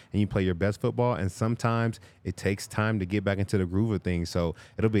back and you play your best football, and sometimes it takes time to get back into the groove of things. So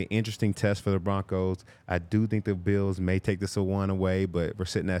it'll be an interesting test for the Broncos. I do think the Bills may take this a one away, but we're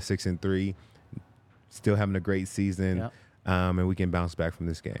sitting at 6-3, still having a great season. Yep. And we can bounce back from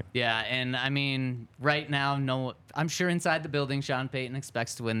this game. Yeah, and I mean, right now, I'm sure inside the building, Sean Payton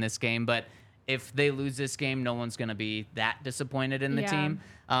expects to win this game, but if they lose this game, no one's going to be that disappointed in the team.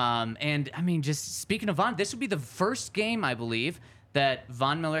 And, I mean, just speaking of Von, this would be the first game, I believe, that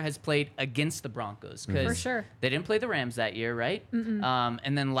Von Miller has played against the Broncos. For sure. They didn't play the Rams that year, right?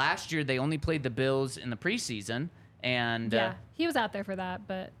 And then last year, they only played the Bills in the preseason. And yeah, he was out there for that,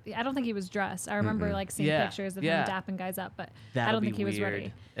 but I don't think he was dressed. I remember like seeing pictures of him dapping guys up, but I don't think he was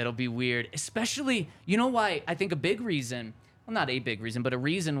ready. It'll be weird, especially, you know why? I think a big reason, well, not a big reason, but a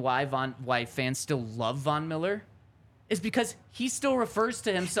reason why fans still love Von Miller is because he still refers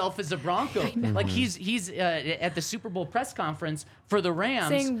to himself as a Bronco. Like he's at the Super Bowl press conference for the Rams.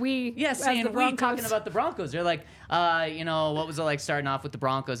 Saying we, saying the we, talking about the Broncos. They're like, what was it like starting off with the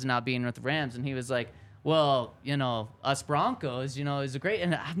Broncos and not being with the Rams? And he was like, well, us Broncos, is a great,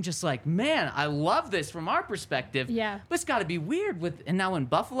 and I'm just like, man, I love this from our perspective. Yeah. But it's got to be weird and now in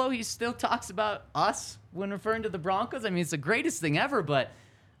Buffalo, he still talks about us when referring to the Broncos. I mean, it's the greatest thing ever, but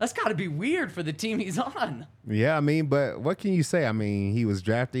that's got to be weird for the team he's on. Yeah, I mean, but what can you say? I mean, he was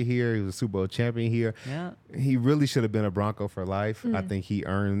drafted here. He was a Super Bowl champion here. Yeah. He really should have been a Bronco for life. I think he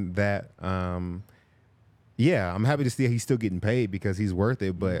earned that. Yeah, I'm happy to see he's still getting paid because he's worth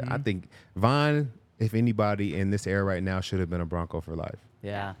it. But I think Von if anybody in this era right now should have been a Bronco for life.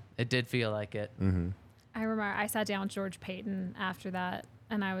 Yeah, it did feel like it. Mm-hmm. I remember I sat down with George Payton after that,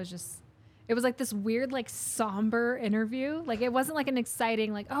 and I was just, it was like this weird, like somber interview. Like it wasn't like an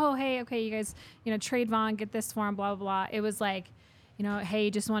exciting, like, oh, hey, okay, you guys, trade Vaughn, get this for him, blah, blah, blah. It was like, hey,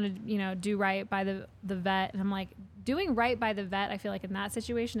 just wanted to, do right by the vet. And I'm like, doing right by the vet, I feel like in that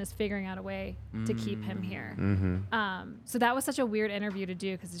situation is figuring out a way to keep him here. Mm-hmm. So that was such a weird interview to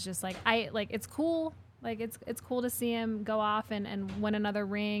do because it's just like, it's cool. Like it's cool to see him go off and win another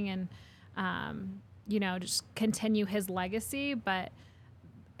ring and, just continue his legacy. But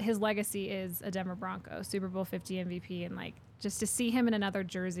his legacy is a Denver Broncos, Super Bowl 50 MVP. And like, just to see him in another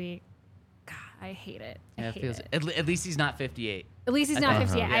jersey, God, I hate it. I hate it. At least he's not 58. At least he's not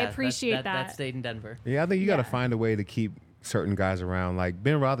 58. Yeah, I appreciate that. That stayed in Denver. Yeah, I think you got to find a way to keep certain guys around. Like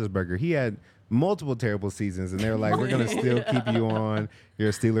Ben Roethlisberger, he had multiple terrible seasons, and they were like, we're going to still keep you on. You're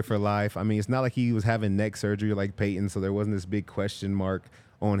a Steeler for life. I mean, it's not like he was having neck surgery like Peyton, so there wasn't this big question mark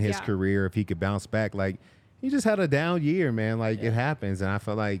on his career if he could bounce back. Like, he just had a down year, man. Like, it happens, and I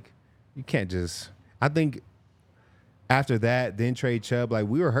feel like you can't just – I think – after that, then trade Chubb. Like,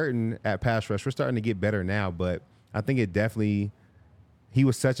 we were hurting at pass rush. We're starting to get better now, but I think it definitely – he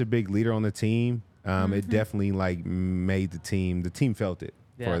was such a big leader on the team. It definitely, like, made the team – the team felt it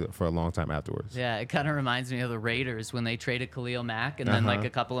for a long time afterwards. Yeah, it kind of reminds me of the Raiders when they traded Khalil Mack, and then, like, a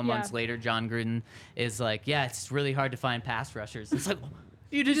couple of months later, John Gruden is like, yeah, it's really hard to find pass rushers. It's like –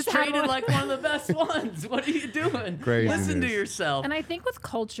 you just traded like one of the best ones. What are you doing? Craziness. Listen to yourself. And I think with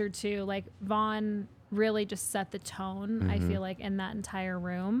culture, too, like, Vaughn – really just set the tone, I feel like, in that entire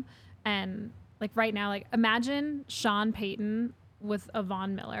room. And like right now, like imagine Sean Payton with a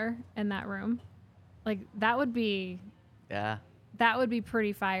Von Miller in that room. Like that would be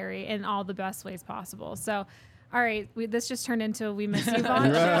pretty fiery in all the best ways possible. So all right, this just turned into a We Miss You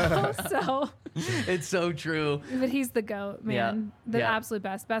Vaughn show. So it's so true. But he's the GOAT, man. The absolute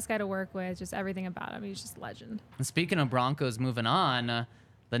best guy to work with, just everything about him. He's just a legend. And speaking of Broncos moving on,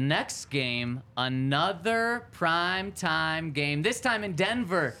 the next game, another primetime game, this time in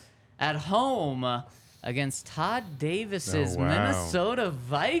Denver at home against Todd Davis's Minnesota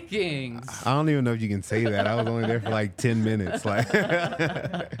Vikings. I don't even know if you can say that. I was only there for like 10 minutes. Like,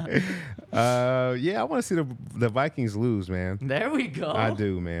 I want to see the Vikings lose, man. There we go. I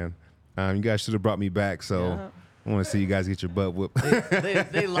do, man. You guys should have brought me back, so I want to see you guys get your butt whooped.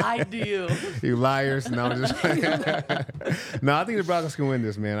 They lied to you. You liars. No, I'm just No, I think the Broncos can win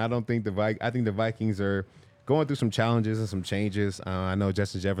this, man. I think the Vikings are going through some challenges and some changes. I know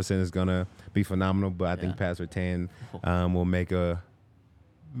Justin Jefferson is going to be phenomenal, but I think Pat Surtain will make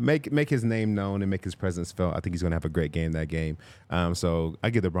his name known and make his presence felt. I think he's going to have a great game that game. So I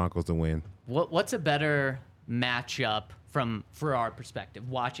give the Broncos the win. What's a better matchup for our perspective,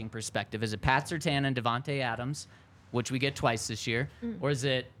 watching perspective? Is it Pat Surtain and Devontae Adams, which we get twice this year, or is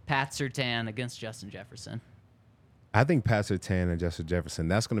it Pat Surtain against Justin Jefferson? I think Pat Surtain and Justin Jefferson,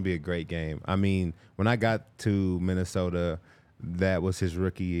 that's going to be a great game. I mean, when I got to Minnesota, that was his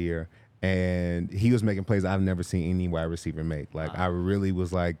rookie year, and he was making plays I've never seen any wide receiver make. Like, I really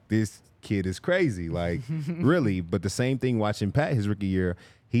was like, this kid is crazy. Like, really. But the same thing watching Pat his rookie year,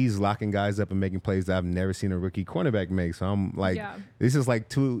 he's locking guys up and making plays that I've never seen a rookie cornerback make. So I'm like, this is like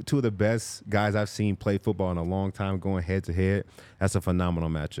two of the best guys I've seen play football in a long time going head-to-head. That's a phenomenal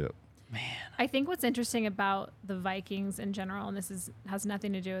matchup. Man. I think what's interesting about the Vikings in general, and this has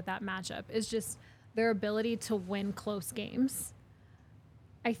nothing to do with that matchup, is just their ability to win close games.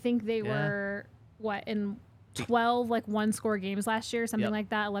 I think they were, in 12 like one-score games last year, something like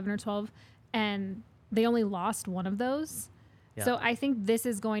that, 11 or 12, and they only lost one of those. So I think this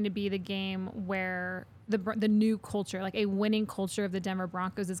is going to be the game where the new culture, like a winning culture of the Denver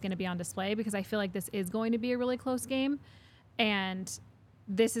Broncos, is going to be on display, because I feel like this is going to be a really close game, and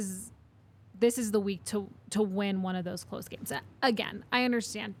this is the week to win one of those close games. Again, I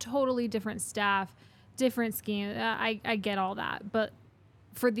understand, totally different staff, different scheme. I get all that, but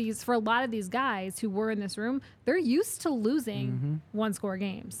for a lot of these guys who were in this room, they're used to losing one-score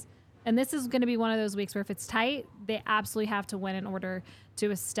games. And this is going to be one of those weeks where if it's tight, they absolutely have to win in order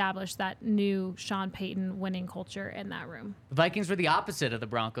to establish that new Sean Payton winning culture in that room. The Vikings were the opposite of the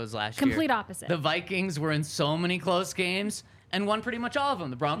Broncos last year. Complete opposite. The Vikings were in so many close games and won pretty much all of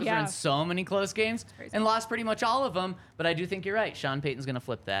them. The Broncos were in so many close games and lost pretty much all of them. But I do think you're right. Sean Payton's going to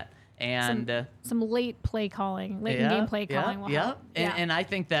flip that. And some late game play calling will help. And I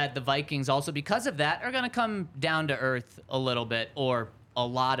think that the Vikings also, because of that, are going to come down to earth a little bit, or a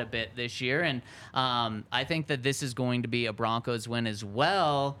lot of it this year. And I think that this is going to be a Broncos win as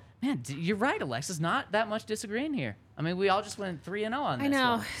well, Man, you're right, Alexis. Not that much disagreeing here. I mean, we all just went 3-0 on this I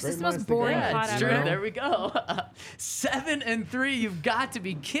know. one. It's just the most boring Yeah, pod it's true. ever. There we go. 7-3. You've got to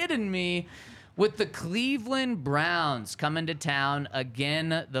be kidding me. With the Cleveland Browns coming to town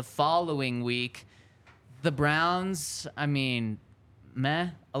again the following week. The Browns, I mean, meh.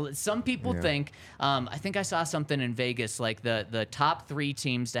 Some people think, I think I saw something in Vegas, like the top 3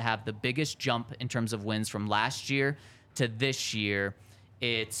 teams to have the biggest jump in terms of wins from last year to this year.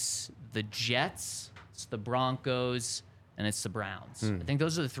 It's the Jets, it's the Broncos, and it's the Browns. I think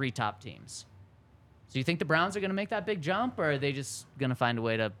those are the 3 top teams. So you think the Browns are going to make that big jump, or are they just going to find a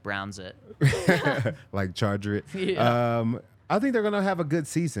way to Browns it? Like charger it. Yeah. I think they're going to have a good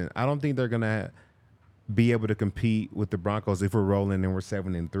season. I don't think they're going to be able to compete with the Broncos if we're rolling and we're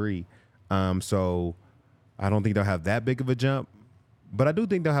 7-3. So I don't think they'll have that big of a jump. But I do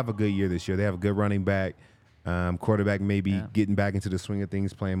think they'll have a good year this year. They have a good running back. Quarterback maybe getting back into the swing of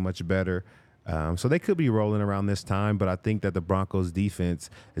things, playing much better. So they could be rolling around this time, but I think that the Broncos defense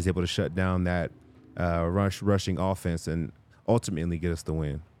is able to shut down that rushing offense and ultimately get us the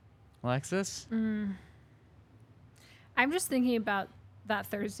win. Alexis? I'm just thinking about that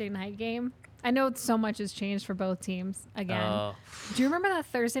Thursday night game. I know so much has changed for both teams again. Oh. Do you remember that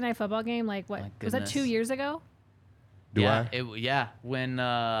Thursday night football game? Like, what was that, 2 goodness. years ago? Do I? When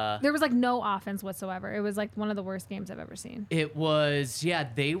There was like no offense whatsoever. It was like one of the worst games I've ever seen. it was,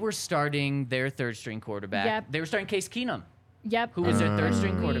 they were starting their third string quarterback. Yep. They were starting Case Keenum, Yep. who was their third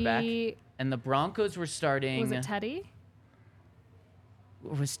string quarterback. We- And the Broncos were starting. Was it Teddy?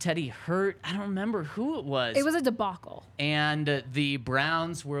 Was Teddy hurt? I don't remember who it was. It was a debacle. And the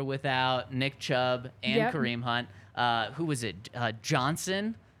Browns were without Nick Chubb and Yep. Kareem Hunt. Who was it?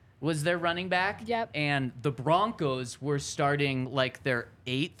 Johnson was their running back. Yep. And the Broncos were starting like their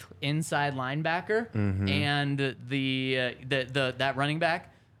 8th inside linebacker, and that running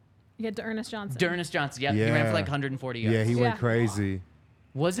back, You get to Ernest Johnson. D'Ernest Johnson. Yep, he ran for like 140 yards. Yeah, he Yeah. went crazy.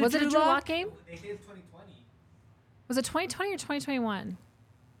 Was it Was it a Drew Drew Lock? Lock game? They say it's 2020. Was it 2020 or 2021?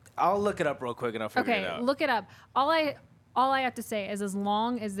 I'll look it up real quick and I'll figure it Okay, out. look it up. All I have to say is, as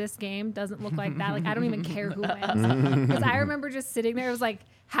long as this game doesn't look like that, like I don't even care who wins. Because I remember just sitting there. It was like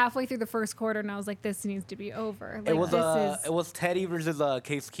halfway through the first quarter, and I was like, "This needs to be over." Like, It was this is it was Teddy versus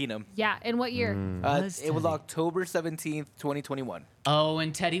Case Keenum. yeah. In what year? It was October 17th, 2021. Oh,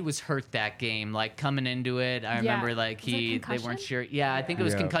 and Teddy was hurt that game, like coming into it. I remember like Was it they concussion? weren't sure. Yeah, I think it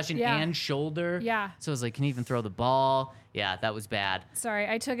was Yeah. concussion Yeah. and shoulder. Yeah. So it was like, can he even throw the ball? Yeah, that was bad. Sorry,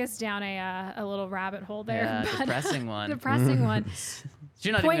 I took us down a little rabbit hole there. Yeah, but- depressing one. Depressing one. So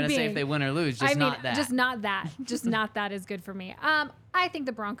you're not Point even gonna say being, if they win or lose, just I mean, not that. just not that. Just not that is good for me. I think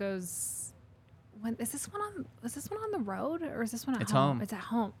the Broncos. Is this one on the road or is this one at It's home? home. It's at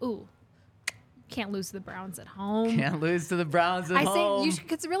home. Ooh, can't lose to the Browns at home. Can't lose to the Browns at I home. say you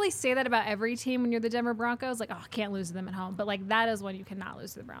could really say that about every team when you're the Denver Broncos. Like, oh, can't lose to them at home. But like that is when you cannot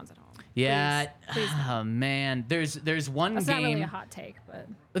lose to the Browns at home. Yeah. Please. Oh man, there's one That's game. not really a hot take, but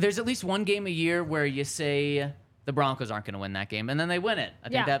There's at least one game a year where you say the Broncos aren't going to win that game, and then they win it. I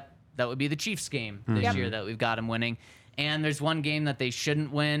think Yeah. that would be the Chiefs game this Yep. year that we've got them winning. And there's one game that they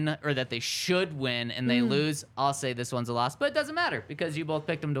shouldn't win or that they should win and they lose. I'll say this one's a loss, but it doesn't matter because you both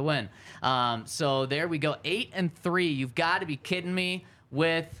picked them to win. So there we go, 8-3. You've got to be kidding me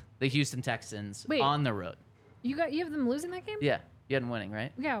with the Houston Texans Wait. on the road. you have them losing that game? Yeah, you had them winning,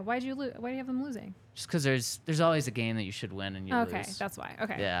 right? Yeah. Why do you have them losing? Just because there's always a game that you should win and you Okay, lose. that's why.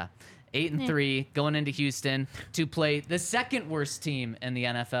 Okay. Yeah. 8-3 going into Houston to play the second worst team in the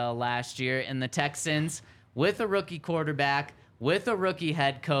NFL last year in the Texans with a rookie quarterback, with a rookie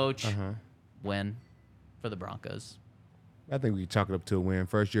head coach. Win for the Broncos. I think we can chalk it up to a win.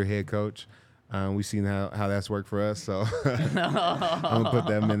 First year head coach. We've seen how that's worked for us, so I'm gonna put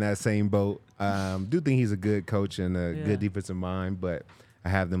them in that same boat. Do think he's a good coach and a good defensive mind, but I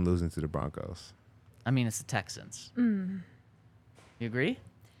have them losing to the Broncos. I mean, it's the Texans. You agree?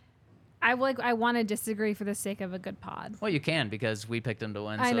 I want to disagree for the sake of a good pod. Well, you can because we picked them to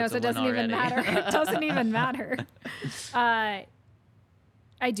win. I know, it's so a it win doesn't even already. matter. It doesn't even matter.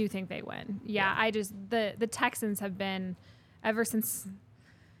 I do think they win. Yeah, I just the Texans have been ever since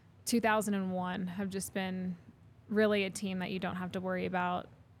 2001 have just been really a team that you don't have to worry about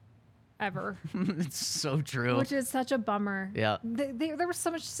ever, It's so true. which is such a bummer. Yeah. There was so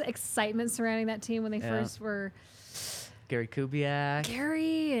much excitement surrounding that team when they Yeah. first were Gary Kubiak.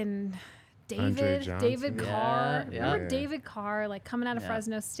 Gary and Andre David Johnson. Carr. Yeah, Remember yeah. David Carr, like coming out of Yeah.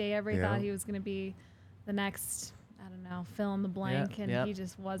 Fresno State, everybody Yeah. thought he was going to be the next, I don't know, fill in the blank, and yeah. he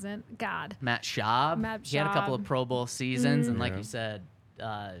just wasn't. God. Matt Schaub. Matt He had a couple of Schaub. Pro Bowl seasons, and like Yeah. you said,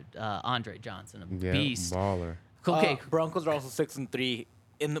 Andre Johnson, a Yeah, beast. baller. Okay, Broncos are also 6-3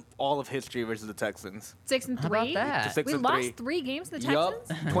 in all of history versus the Texans. 6-3. How about that? Six We and lost three. 3 games to the Yup.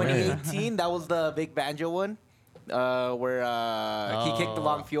 Texans. 2018, that was the Big Banjo one, where he kicked the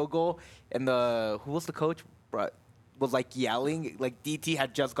long field goal, and who was the coach? Was like yelling, like DT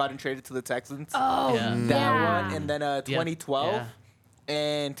had just gotten traded to the Texans. Oh, Yeah. yeah. That one, and then 2012 Yeah.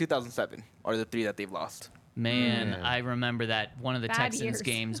 and 2007 are the 3 that they've lost. Man, I remember that one of the Bad Texans years.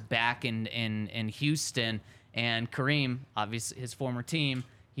 games back in Houston, and Kareem, obviously his former team,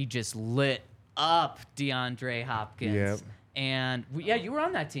 he just lit up DeAndre Hopkins. Yep. And you were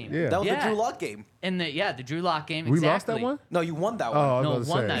on that team. Yeah. That was Yeah. the Drew Lock game. And the Drew Lock game. We lost exactly. that one? No, you won that Oh, one. I No, was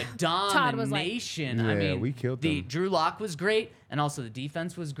won about to that say. Todd was like- domination. Yeah, I mean, we killed the them. Drew Lock was great, and also the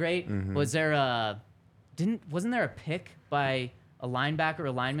defense was great. Mm-hmm. Was there wasn't there a pick by a linebacker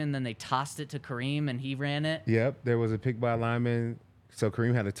or lineman? Then they tossed it to Kareem, and he ran it. Yep, there was a pick by a lineman. So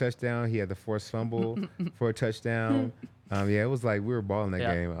Kareem had a touchdown. He had the forced fumble for a touchdown. It was like we were balling that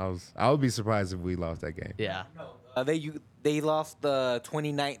Yeah. game. I would be surprised if we lost that game. Yeah. They lost the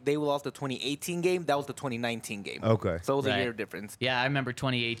 2018 game. That was the 2019 game. Okay. So it was Right. a year difference. Yeah, I remember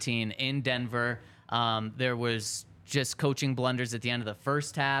 2018 in Denver. There was just coaching blunders at the end of the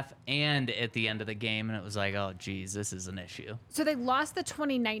first half and at the end of the game, and it was like, oh, geez, this is an issue. So they lost the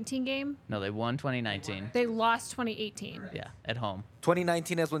 2019 game. No, they won 2019. They lost 2018. Yeah, at home.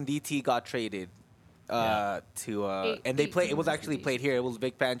 2019 is when DT got traded to and they played. It was actually played here. It was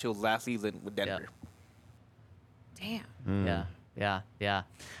Vic Fangio's last season with Denver. Damn. Yeah.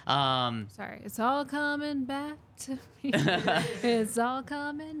 Sorry. It's all coming back to me. It's all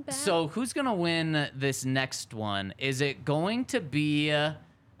coming back. So who's gonna win this next one? Is it going to be?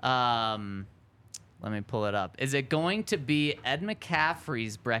 Let me pull it up. Is it going to be Ed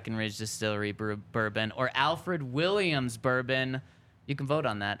McCaffrey's Breckenridge Distillery bourbon or Alfred Williams bourbon? You can vote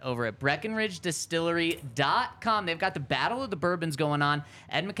on that over at BreckenridgeDistillery.com. They've got the Battle of the Bourbons going on.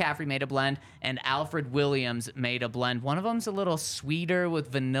 Ed McCaffrey made a blend, and Alfred Williams made a blend. One of them's a little sweeter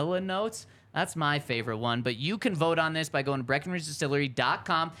with vanilla notes. That's my favorite one. But you can vote on this by going to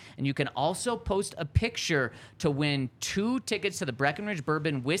BreckenridgeDistillery.com, and you can also post a picture to win 2 tickets to the Breckenridge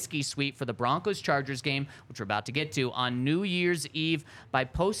Bourbon Whiskey Suite for the Broncos-Chargers game, which we're about to get to, on New Year's Eve by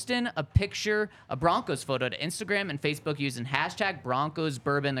posting a picture, a Broncos photo, to Instagram and Facebook using hashtag Broncos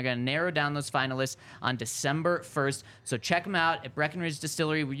Bourbon. They're going to narrow down those finalists on December 1st. So check them out at Breckenridge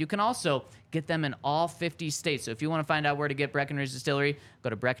Distillery, where you can also get them in all 50 states. So if you want to find out where to get Breckenridge Distillery, go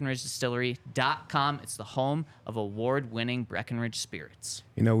to BreckenridgeDistillery.com. It's the home of award-winning Breckenridge spirits.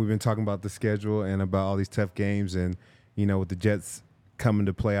 You know, we've been talking about the schedule and about all these tough games, and with the Jets coming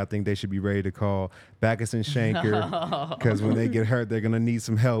to play, I think they should be ready to call Backus and Shanker, because when they get hurt, they're going to need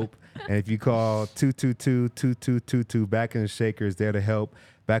some help. And if you call 222-2222, Backus and Shanker is there to help.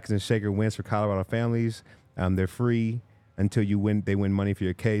 Backus and Shanker wins for Colorado families. They're free until they win money for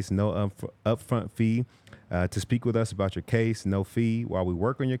your case. No upfront fee to speak with us about your case. No fee while we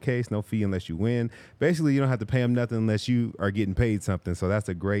work on your case. No fee unless you win. Basically, you don't have to pay them nothing unless you are getting paid something. So that's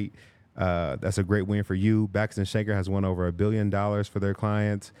a great win for you. Backus and Shanker has won over $1 billion for their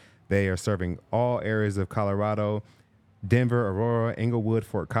clients. They are serving all areas of Colorado: Denver, Aurora, Englewood,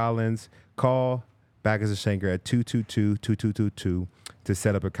 Fort Collins. Call Backus and Shanker at 222-2222 to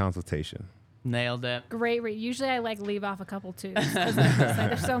set up a consultation. Nailed it. Great read. Usually I leave off a couple twos. 'Cause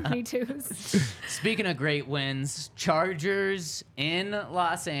there's so many twos. Speaking of great wins, Chargers in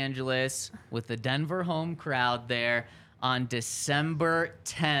Los Angeles with the Denver home crowd there on December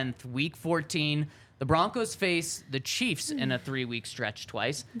 10th, Week 14. The Broncos face the Chiefs in a 3-week stretch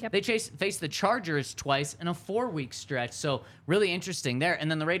twice. Yep. They face the Chargers twice in a 4-week stretch. So really interesting there. And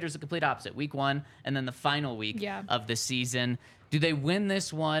then the Raiders, the complete opposite. Week 1 and then the final week of the season. Do they win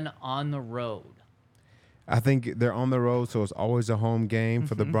this one on the road? I think they're on the road, so it's always a home game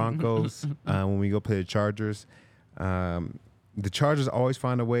for the Broncos when we go play the Chargers. The Chargers always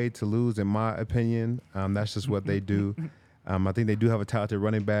find a way to lose, in my opinion. That's just what they do. I think they do have a talented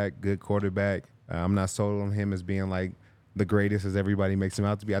running back, good quarterback. I'm not sold on him as being like the greatest as everybody makes him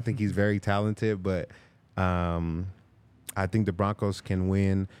out to be. I think he's very talented, but I think the Broncos can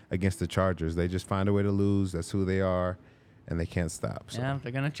win against the Chargers. They just find a way to lose. That's who they are. And they can't stop. So. Yeah,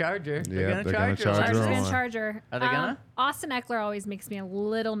 they're going to charge her. They're They're gonna going to charge charge her. Chargers on. and Charger. Are they gonna? Austin Eckler always makes me a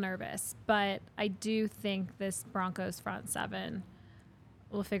little nervous, but I do think this Broncos front seven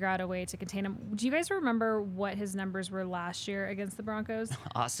will figure out a way to contain him. Do you guys remember what his numbers were last year against the Broncos?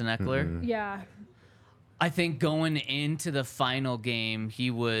 Austin Eckler. Mm-hmm. Yeah. I think going into the final game,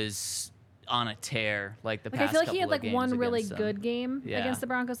 he was on a tear. Like the Like, past I feel like he couple had of games one really against them. good game Yeah. against the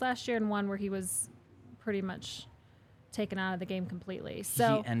Broncos last year and one where he was pretty much taken out of the game completely.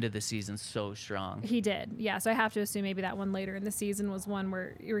 So he ended the season so strong. He did, yeah. So I have to assume maybe that one later in the season was one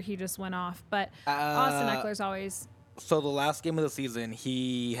where he just went off. But Austin Eckler's always. So the last game of the season,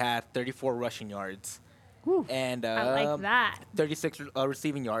 he had 34 rushing yards. Whew, and I like that. 36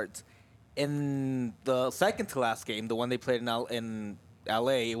 receiving yards. In the second to last game, the one they played in LA,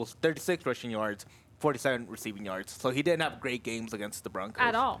 it was 36 rushing yards, 47 receiving yards. So he didn't have great games against the Broncos.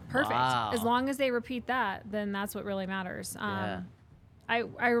 At all. Perfect. Wow. As long as they repeat that, then that's what really matters. Yeah.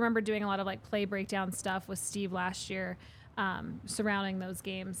 I remember doing a lot of like play breakdown stuff with Steve last year surrounding those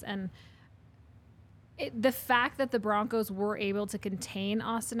games. And the fact that the Broncos were able to contain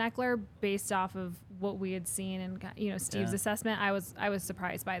Austin Eckler based off of what we had seen and Steve's assessment, I was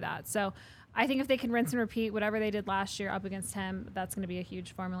surprised by that. So I think if they can rinse and repeat whatever they did last year up against him, that's going to be a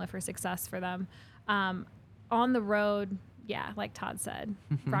huge formula for success for them. On the road, yeah, like Todd said,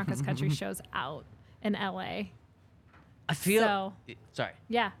 Broncos country shows out in LA. I feel sorry.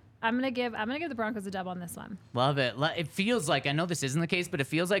 Yeah. I'm gonna give the Broncos a dub on this one. Love it. It feels like, I know this isn't the case, but it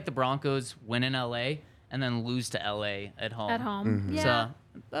feels like the Broncos win in LA and then lose to LA at home. At home, Mm-hmm. yeah. So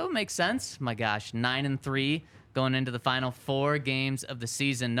that would make sense. My gosh, 9-3 going into the final 4 games of the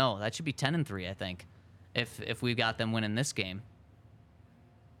season. No, that should be 10-3, I think, if we got them winning this game.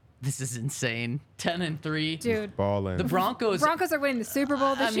 This is insane. 10-3. Dude. Balling. The Broncos Broncos are winning the Super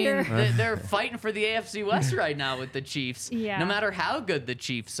Bowl this year. They're fighting for the AFC West right now with the Chiefs. Yeah. No matter how good the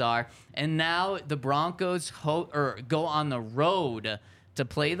Chiefs are. And now the Broncos go on the road to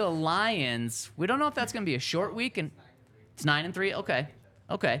play the Lions. We don't know if that's going to be a short week. And it's 9-3?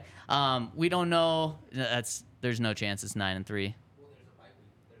 Okay. We don't know. There's no chance it's 9-3.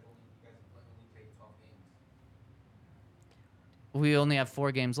 We only have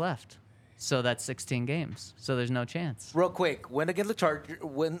 4 games left. So that's 16 games. So there's no chance. Real quick, win against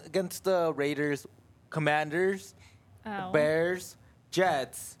the Raiders, Commanders, Bears,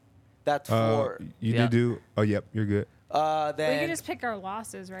 Jets. That's 4. You Yeah. did do. Oh, yep, you're good. We Then can just pick our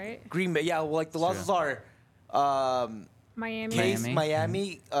losses, right? Green Bay. Yeah, well, like the losses are Miami.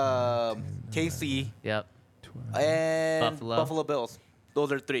 Miami, KC, Yep. and Buffalo. Buffalo Bills.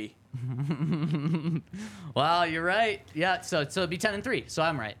 Those are 3. Wow, you're right. Yeah, so it'd be 10-3. So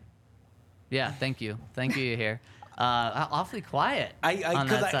I'm right. Yeah, thank you here. Awfully quiet.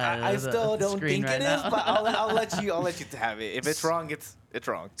 I still don't think it is, but I'll let you have it. If it's wrong, it's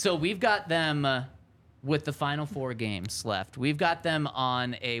wrong. So we've got them with the final 4 games left. We've got them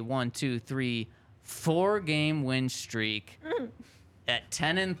on a 4-game win streak at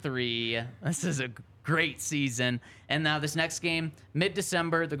 10-3. This is a great season. And now this next game,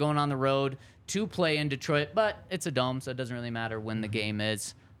 mid-December, they're going on the road to play in Detroit, but it's a dome, so it doesn't really matter when the game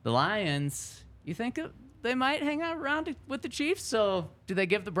is. The Lions, you think they might hang out around with the Chiefs? So do they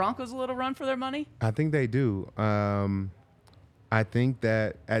give the Broncos a little run for their money? I think they do. I think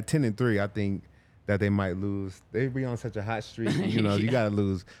that at 10-3, I think that they might lose. They be on such a hot streak. You got to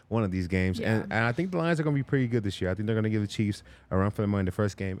lose one of these games. Yeah. And I think the Lions are going to be pretty good this year. I think they're going to give the Chiefs a run for their money in the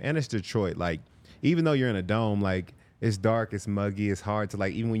first game. And it's Detroit. Like, even though you're in a dome, like, it's dark, it's muggy, it's hard to,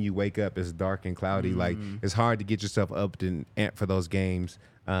 like, even when you wake up, it's dark and cloudy. Like, it's hard to get yourself up and amped for those games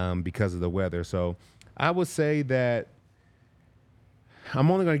because of the weather. So I would say that I'm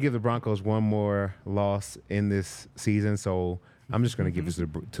only going to give the Broncos one more loss in this season. So I'm just going to give this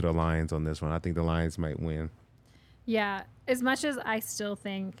to the Lions on this one. I think the Lions might win. Yeah, as much as I still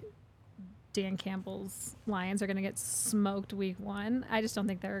think Dan Campbell's Lions are going to get smoked week 1, I just don't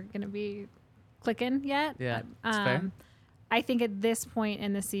think they're going to be clicking yet. Yeah, that's fair. I think at this point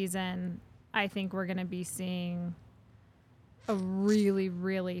in the season, I think we're going to be seeing a really,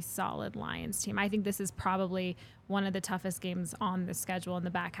 really solid Lions team. I think this is probably one of the toughest games on the schedule in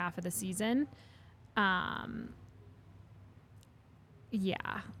the back half of the season.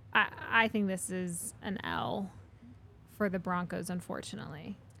 Yeah, I think this is an L for the Broncos,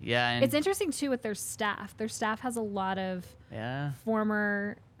 unfortunately. Yeah. And It's interesting, too, with their staff. Their staff has a lot of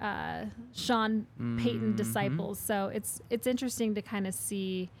former Sean Payton disciples. So it's interesting to kind of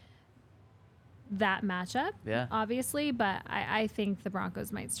see that matchup, obviously. But I think the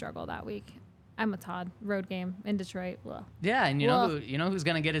Broncos might struggle that week. I'm with Todd. Road game in Detroit. Ugh. Yeah, and you know who's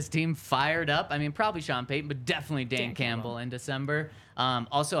going to get his team fired up? I mean, probably Sean Payton, but definitely Dan Campbell in December.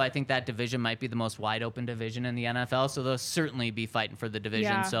 Also, I think that division might be the most wide open division in the NFL, so they'll certainly be fighting for the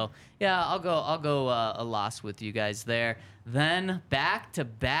division. Yeah. So yeah, I'll go a loss with you guys there. Then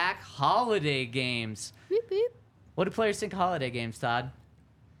back-to-back holiday games. Beep, beep. What do players think of holiday games, Todd?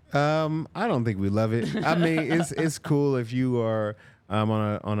 I don't think we love it. I mean, it's cool if you are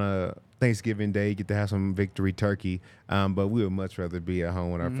on Thanksgiving Day, get to have some victory turkey. But we would much rather be at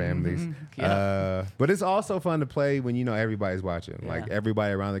home with our families. Yeah. But it's also fun to play when everybody's watching. Yeah. Like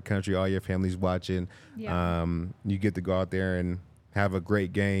everybody around the country, all your family's watching. Yeah. You get to go out there and have a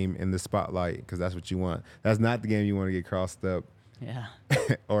great game in the spotlight because that's what you want. That's not the game you want to get crossed up. Yeah.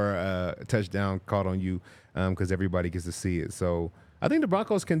 Or a touchdown caught on you because everybody gets to see it. So I think the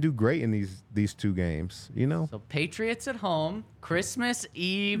Broncos can do great in these two games, So Patriots at home, Christmas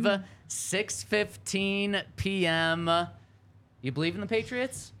Eve, 6:15 p.m. You believe in the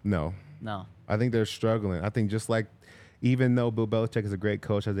Patriots? No. No. I think they're struggling. I think just like, even though Bill Belichick is a great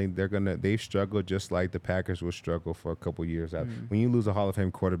coach, I think they've struggled just like the Packers will struggle for a couple years. When you lose a Hall of Fame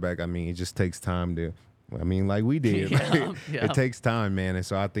quarterback, I mean, it just takes time like we did. Yeah. It takes time, man. And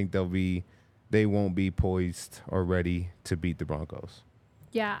so I think they won't be poised or ready to beat the Broncos.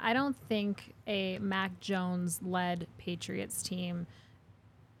 Yeah, I don't think a Mac Jones-led Patriots team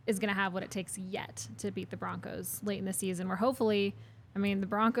is going to have what it takes yet to beat the Broncos late in the season, where hopefully, the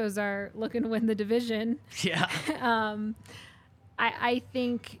Broncos are looking to win the division. Yeah. I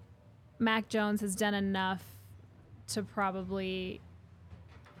think Mac Jones has done enough to probably...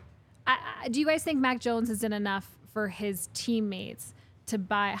 do you guys think Mac Jones has done enough for his teammates to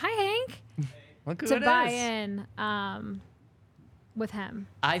buy... Hi, Hank! Look who to it buy is. in with him?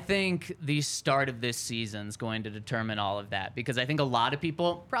 I think the start of this season is going to determine all of that because I think a lot of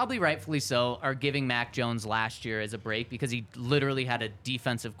people, probably rightfully so, are giving Mac Jones last year as a break because he literally had a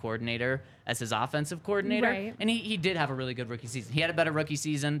defensive coordinator as his offensive coordinator. Right. And he did have a really good rookie season. He had a better rookie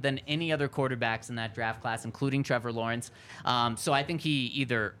season than any other quarterbacks in that draft class, including Trevor Lawrence. So I think he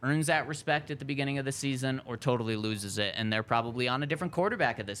either earns that respect at the beginning of the season or totally loses it. And they're probably on a different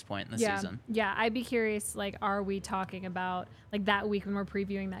quarterback at this point in the season. Yeah, I'd be curious, are we talking about, that week when we're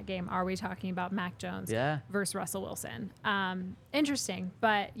previewing that game, are we talking about Mac Jones versus Russell Wilson? Interesting.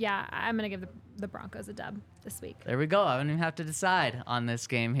 But, yeah, I'm going to give the Broncos a dub this week. There we go. I don't even have to decide on this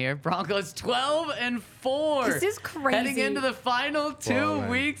game here. Broncos 12-4. This is crazy. Heading into the final 2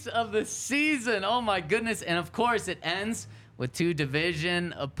 weeks of the season. Oh, my goodness. And, of course, it ends with two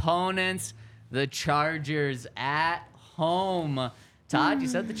division opponents, the Chargers at home. Todd, you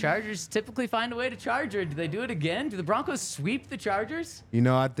said the Chargers typically find a way to Charger. Do they do it again? Do the Broncos sweep the Chargers?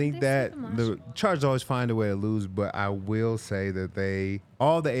 I think that the Chargers always find a way to lose, but I will say that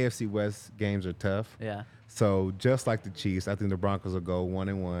all the AFC West games are tough. Yeah. So just like the Chiefs, I think the Broncos will go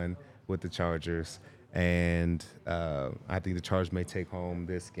 1-1 with the Chargers. And I think the Chargers may take home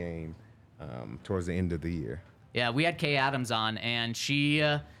this game towards the end of the year. Yeah, we had Kay Adams on, and she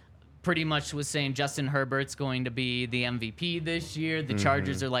pretty much was saying Justin Herbert's going to be the MVP this year. The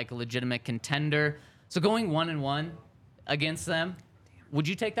Chargers are like a legitimate contender. So going 1-1 against them, would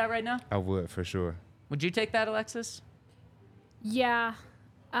you take that right now? I would, for sure. Would you take that, Alexis? Yeah.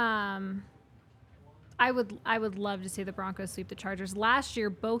 I would love to see the Broncos sweep the Chargers. Last year,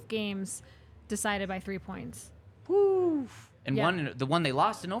 both games decided by 3 points. Woo. And the one they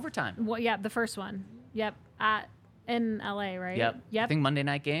lost in overtime. Well, yeah, the first one. Yep. In LA, right? Yep. I think Monday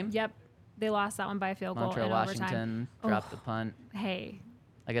night game. Yep. They lost that one by a field goal Montreal, in Washington overtime. dropped the punt. Hey.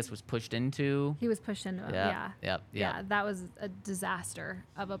 I guess was pushed into. He was pushed into it. Yep. Yeah, that was a disaster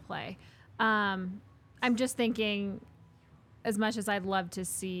of a play. I'm just thinking, as much as I'd love to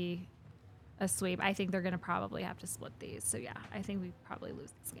see a sweep, I think they're going to probably have to split these. So, yeah, I think we probably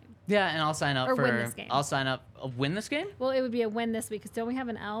lose this game. Yeah, and I'll sign up Or for win this game. I'll sign up. Win this game? Well, it would be a win this week because don't we have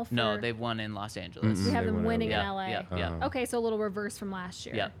an L for... No, they've won in Los Angeles. We have They them won winning in Yeah, LA. yeah. Okay, so a little reverse from last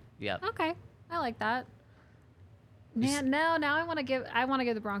year. Yep. Okay, I like that. Man, now I want to give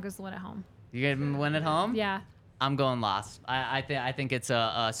the Broncos the win at home. You get them win at home? Yeah. I'm going lost. I think it's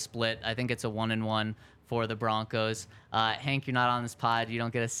a split. I think it's a 1-1 for the Broncos. Hank, you're not on this pod. You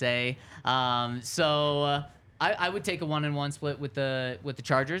don't get a say. So I would take a 1-1 split with the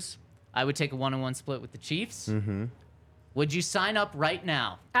Chargers. I would take a 1-1 split with the Chiefs. Mm-hmm. Would you sign up right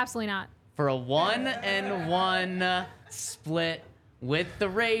now Absolutely not. for a 1-1 split with the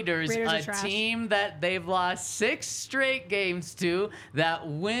Raiders Raiders are a trash. team that they've lost 6 straight games to, that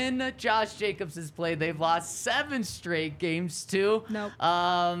when Josh Jacobs has played, they've lost 7 straight games to? Nope.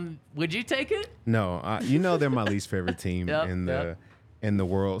 Would you take it? No, they're my least favorite team in the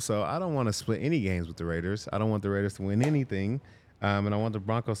world. So I don't want to split any games with the Raiders. I don't want the Raiders to win anything, and I want the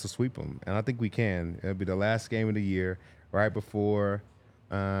Broncos to sweep them. And I think we can. It'll be the last game of the year, right before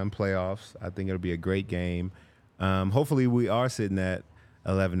playoffs. I think it'll be a great game. Hopefully we are sitting at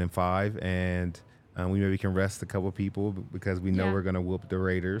 11-5, and we maybe can rest a couple people because we know we're going to whoop the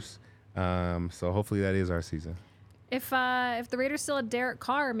Raiders. So hopefully that is our season. If the Raiders still had Derek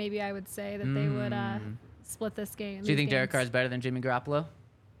Carr, maybe I would say that they would split this game. Do you think Derek Carr is better than Jimmy Garoppolo?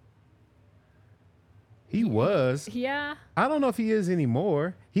 He was. Yeah. I don't know if he is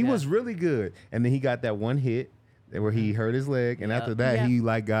anymore. He was really good. And then he got that one hit where he hurt his leg. And after that, he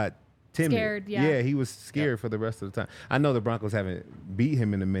like got timid. Scared, yeah. He was scared for the rest of the time. I know the Broncos haven't beat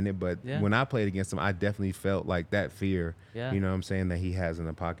him in a minute, but when I played against him, I definitely felt like that fear, you know what I'm saying, that he has in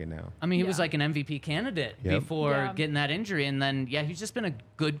the pocket now. I mean, he was like an MVP candidate before getting that injury. And then, he's just been a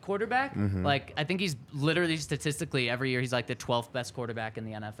good quarterback. Like, I think he's literally statistically every year, he's like the 12th best quarterback in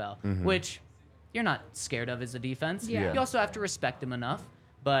the NFL, which you're not scared of as a defense. Yeah. You also have to respect him enough,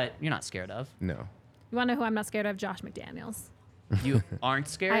 but you're not scared of. No. You want to know who I'm not scared of? Josh McDaniels. You aren't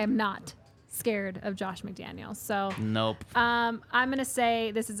scared? I am not scared of Josh McDaniels. So nope. I'm gonna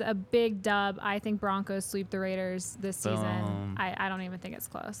say this is a big dub. I think Broncos sweep the Raiders this season. I don't even think it's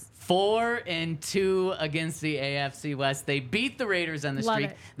close. 4-2 against the AFC West. They beat the Raiders on the Love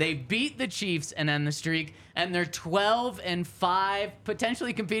streak. it. They beat the Chiefs and end the streak. And they're 12-5,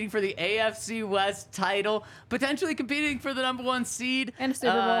 potentially competing for the AFC West title, potentially competing for the #1 seed and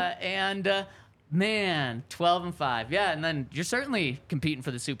Super Bowl. Man, 12-5. Yeah, and then you're certainly competing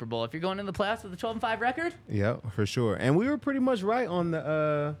for the Super Bowl if you're going in the playoffs with a 12-5 record. Yeah, for sure. And we were pretty much right on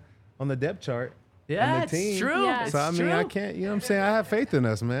the depth chart. Yeah, on the it's team. true. Yeah. So I mean, I can't. You know what I'm saying? I have faith in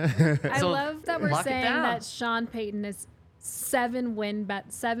us, man. I So, love that we're lock it saying down. that Sean Payton is 7 wins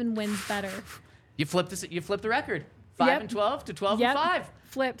better. You flipped the record. 5-12 to 12-5.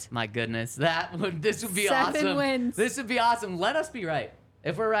 Flipped. My goodness, this would be 7 awesome. wins. This would be awesome. Let us be right.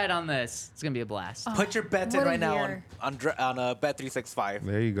 If we're right on this, it's gonna be a blast. Put your bets in what a right now year. on Bet365.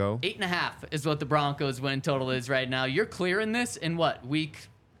 There you go. 8.5 is what the Broncos win total is right now. You're clearing this in what, week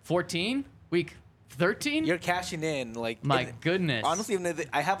 14? Week 13? You're cashing in. Like, My goodness. Honestly,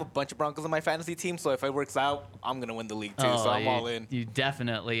 I have a bunch of Broncos on my fantasy team, so if it works out, I'm going to win the league too, so I'm all in. You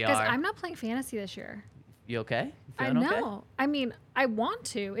definitely Because are. I'm not playing fantasy this year. You okay? I Feeling know. okay? I mean, I want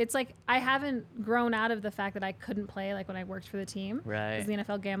to. It's like I haven't grown out of the fact that I couldn't play like when I worked for the team. Right. It's the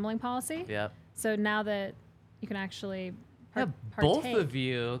NFL gambling policy. Yep. So now that you can actually Both partake. of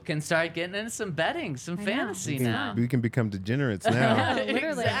you can start getting into some betting, some I know. fantasy It's now. We can become degenerates now. Yeah,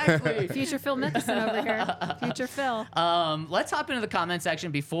 literally. Exactly. Future Phil Mickelson over here. Future Phil. Let's hop into the comment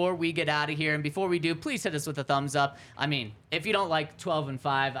section before we get out of here. And before we do, please hit us with a thumbs up. I mean, if you don't like 12-5,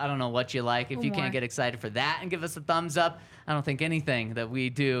 I don't know what you like. If you can't get excited for that and give us a thumbs up, I don't think anything that we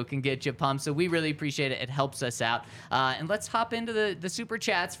do can get you pumped. So we really appreciate it. It helps us out. And let's hop into the super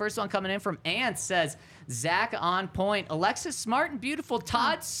chats. First one coming in from Ant says, Zach on point. Alexis Smart and beautiful.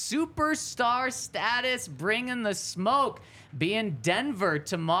 Todd superstar status, bringing the smoke. Be in Denver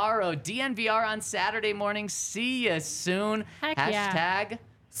tomorrow. DNVR on Saturday morning. See you soon. Heck Hashtag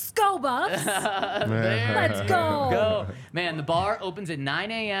Sko Buffs. there. Let's go. Man, the bar opens at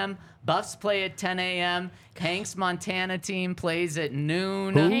 9 a.m. Buffs play at 10 a.m. Hank's Montana team plays at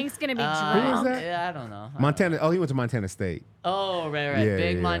noon. Who? Hank's going to be Who drunk. is that? Yeah, I don't know. Montana. Oh, he went to Montana State. Oh, right. Yeah,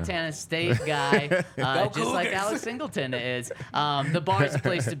 Big yeah. Montana State guy, just like Cougars. Alex Singleton is. The bar's a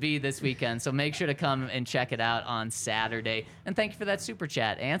place to be this weekend, so make sure to come and check it out on Saturday. And thank you for that super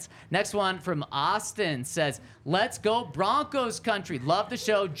chat, Ants. Next one from Austin says, let's go Broncos country. Love the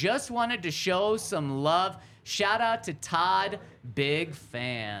show. Just wanted to show some love. Shout out to Todd. Big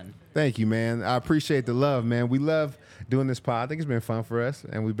fan. Thank you, man. I appreciate the love, man. We love doing this pod. I think it's been fun for us,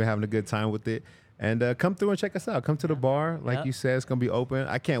 and we've been having a good time with it. And come through and check us out. Come to the bar. Like you said, it's going to be open.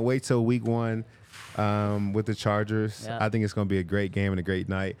 I can't wait till week 1 with the Chargers. Yeah. I think it's going to be a great game and a great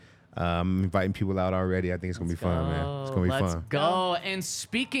night. I'm inviting people out already. I think it's going to be fun, man. It's going to be Let's fun. go. And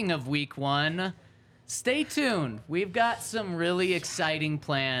speaking of week 1, stay tuned. We've got some really exciting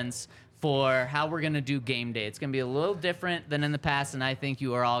plans for how we're going to do game day. It's going to be a little different than in the past, and I think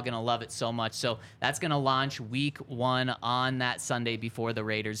you are all going to love it so much. So that's going to launch week 1 on that Sunday before the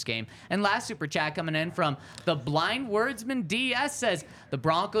Raiders game. And last super chat coming in from the Blind Wordsman DS says, the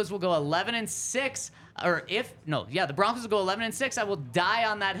Broncos will go 11-6. The Broncos will go 11-6. I will die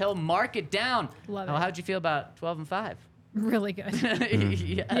on that hill. Mark it down. Love it. How'd you feel about 12-5? Really good.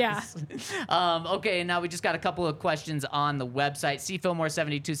 Yes. Okay, and now we just got a couple of questions on the website. C.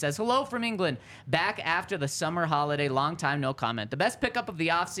 Fillmore72 says, hello from England. Back after the summer holiday. Long time, no comment. The best pickup of the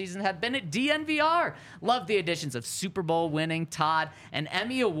offseason have been at DNVR. Love the additions of Super Bowl winning Todd and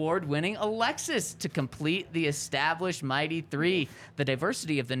Emmy Award winning Alexis to complete the established Mighty Three. The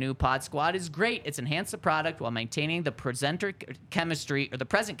diversity of the new pod squad is great. It's enhanced the product while maintaining the present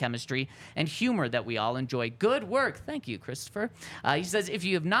chemistry and humor that we all enjoy. Good work. Thank you, Christopher. He says, if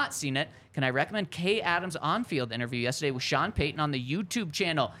you have not seen it, can I recommend Kay Adams' on-field interview yesterday with Sean Payton on the YouTube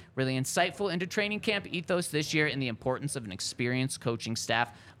channel? Really insightful into training camp ethos this year and the importance of an experienced coaching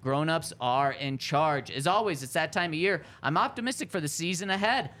staff. Grown-ups are in charge. As always, it's that time of year. I'm optimistic for the season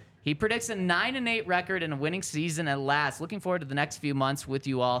ahead. He predicts a 9-8 record and a winning season at last. Looking forward to the next few months with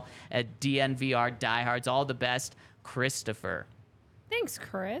you all at DNVR Diehards. All the best, Christopher. Thanks,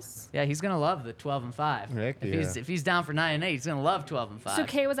 Chris. Yeah, he's gonna love the 12-5. Heck If he's down for 9-8, he's gonna love 12-5. So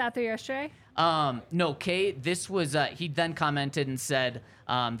Kay was out there yesterday? No, Kay. This was he then commented and said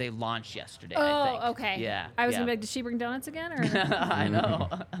they launched yesterday. I think. Okay. Yeah. I was gonna be like, did she bring donuts again? Or I know.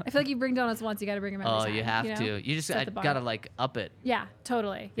 I feel like you bring donuts once, you got to bring them every Oh, time. you have know? to. You just Set the bar. gotta like up it. Yeah,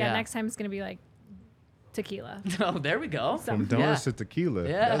 totally. Yeah, Yeah. next time it's gonna be like tequila. Oh, there we go. From donuts to tequila.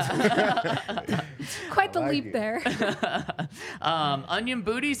 Yeah. Quite the like leap it. there. Onion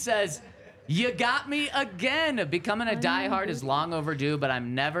Booty says, "You got me again. Becoming a diehard is long overdue, but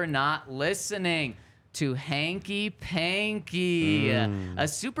I'm never not listening." To Hanky Panky. A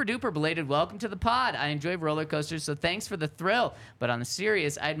super duper belated welcome to the pod. I enjoy roller coasters, so thanks for the thrill. But on the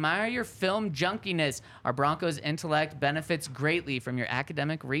serious, I admire your film junkiness. Our Broncos intellect benefits greatly from your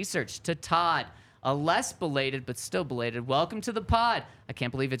academic research. To Todd, a less belated but still belated welcome to the pod. I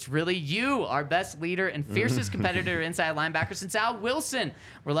can't believe it's really you, our best leader and fiercest competitor inside linebacker since Al Wilson.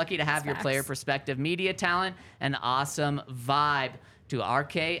 We're lucky to have your Facts. player perspective, media talent, and awesome vibe. To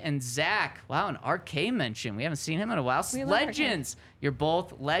RK and Zach. Wow, an RK mention. We haven't seen him in a while. We love Legends. You're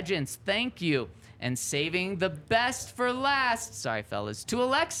both legends. Thank you. And saving the best for last. Sorry, fellas. To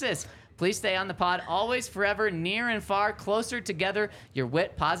Alexis. Please stay on the pod. Always, forever, near and far, closer together. Your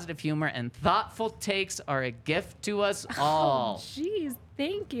wit, positive humor, and thoughtful takes are a gift to us all. Jeez,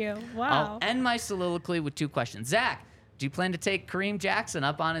 thank you. I'll Wow. end my soliloquy with 2 questions. Zach, do you plan to take Kareem Jackson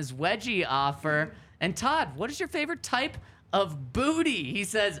up on his wedgie offer? And Todd, what is your favorite type of booty? He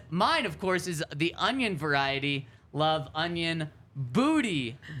says, mine, of course, is the onion variety. Love onion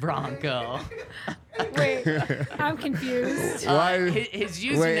booty Bronco. Wait, I'm confused. Why? His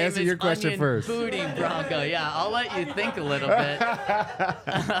username Wait, answer is your question onion first. booty Bronco. Yeah, I'll let you think a little bit.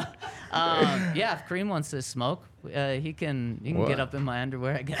 Yeah, if Kareem wants to smoke, he can What? get up in my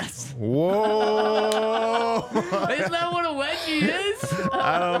underwear, I guess. Whoa! Isn't that what a wedgie is?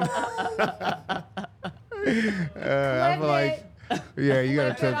 I feel like, yeah, you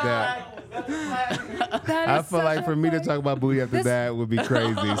gotta choke that. That I is feel like such for a me to thing. talk about booty after This- that would be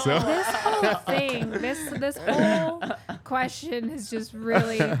crazy. So This whole thing, this whole question is just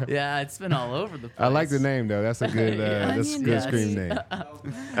really. Yeah, it's been all over the place. I like the name though. That's a good, Yeah. that's a Onion good booty. scream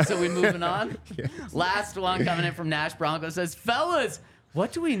name. So we moving on? Last one coming in from Nash Bronco says, fellas,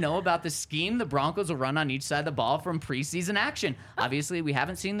 what do we know about the scheme the Broncos will run on each side of the ball from preseason action? Obviously, we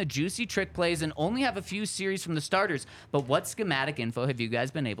haven't seen the juicy trick plays and only have a few series from the starters, but what schematic info have you guys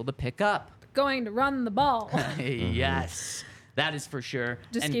been able to pick up? Going to run the ball. Yes, that is for sure.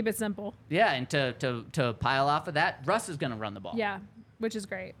 Just And- keep it simple. Yeah, and to pile off of that, Russ is going to run the ball. Yeah, which is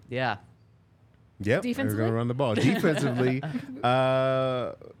great. Yeah. Yep, they're Defensively? gonna run the ball. Defensively, they're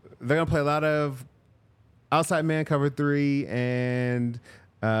gonna play a lot of outside man cover 3 and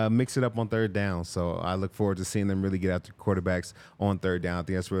mix it up on third down. So I look forward to seeing them really get after quarterbacks on third down. I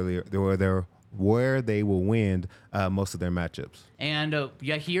think that's really where they will win most of their matchups. And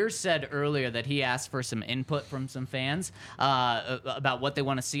Yahir said earlier that he asked for some input from some fans about what they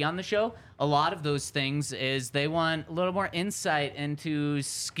want to see on the show. A lot of those things is they want a little more insight into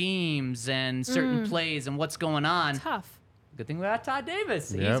schemes and certain plays and what's going on. Tough. Good thing we got Todd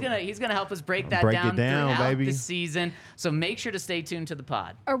Davis. Yep. He's gonna help us break that Break it down down, throughout baby. the season. So make sure to stay tuned to the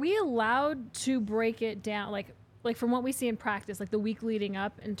pod. Are we allowed to break it down, like from what we see in practice, like the week leading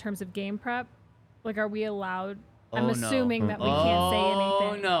up in terms of game prep? Like, are we allowed? I'm Oh, no. assuming that we can't say Oh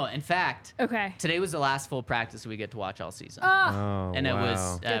anything. no! In fact, Okay. today was the last full practice we get to watch all season. Oh, And it wow.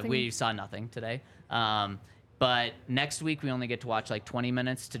 was Good thing- we saw nothing today. But next week we only get to watch like 20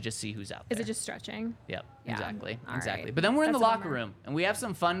 minutes to just see who's out there. Is it just stretching? Yep, Yeah. exactly, All exactly. right. But then we're in That's the a locker bummer. room, and we have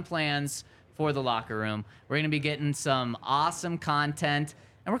some fun plans for the locker room. We're gonna be getting some awesome content,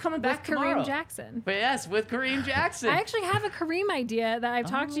 and we're coming back With tomorrow. Kareem Jackson. But yes, with Kareem Jackson. I actually have a Kareem idea that I've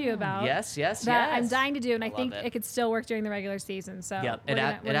talked to you about. Yes, yes, That I'm yes. dying to do, and I love think it. it could still work during the regular season. So Yep, we're it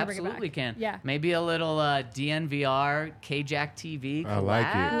gonna bring absolutely back. can. Yeah. Maybe a little DNVR, KJack TV collab. I like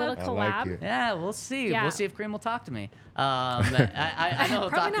it. Little I collab. like it. Yeah, we'll see. Yeah. We'll see if Kareem will talk to me. I know he'll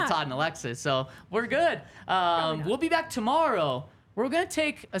talk Probably to not. Todd and Alexis, so we're good. We'll be back tomorrow. We're going to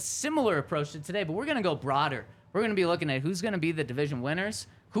take a similar approach to today, but we're going to go broader. We're going to be looking at who's going to be the division winners.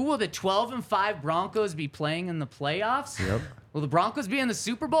 Who will the 12-5 Broncos be playing in the playoffs? Yep. Will the Broncos be in the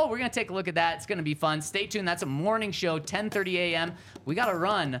Super Bowl? We're going to take a look at that. It's going to be fun. Stay tuned. That's a morning show, 10:30 a.m. We got to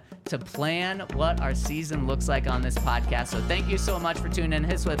run to plan what our season looks like on this podcast. So thank you so much for tuning in.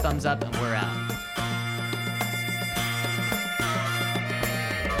 Hit us with a thumbs up, and we're out.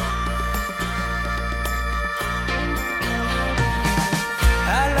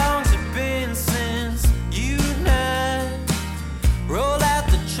 How long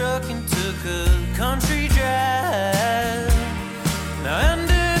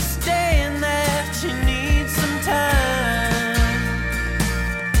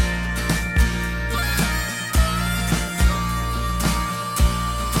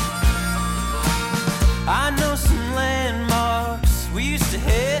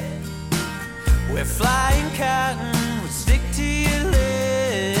We're flying cotton, we stick to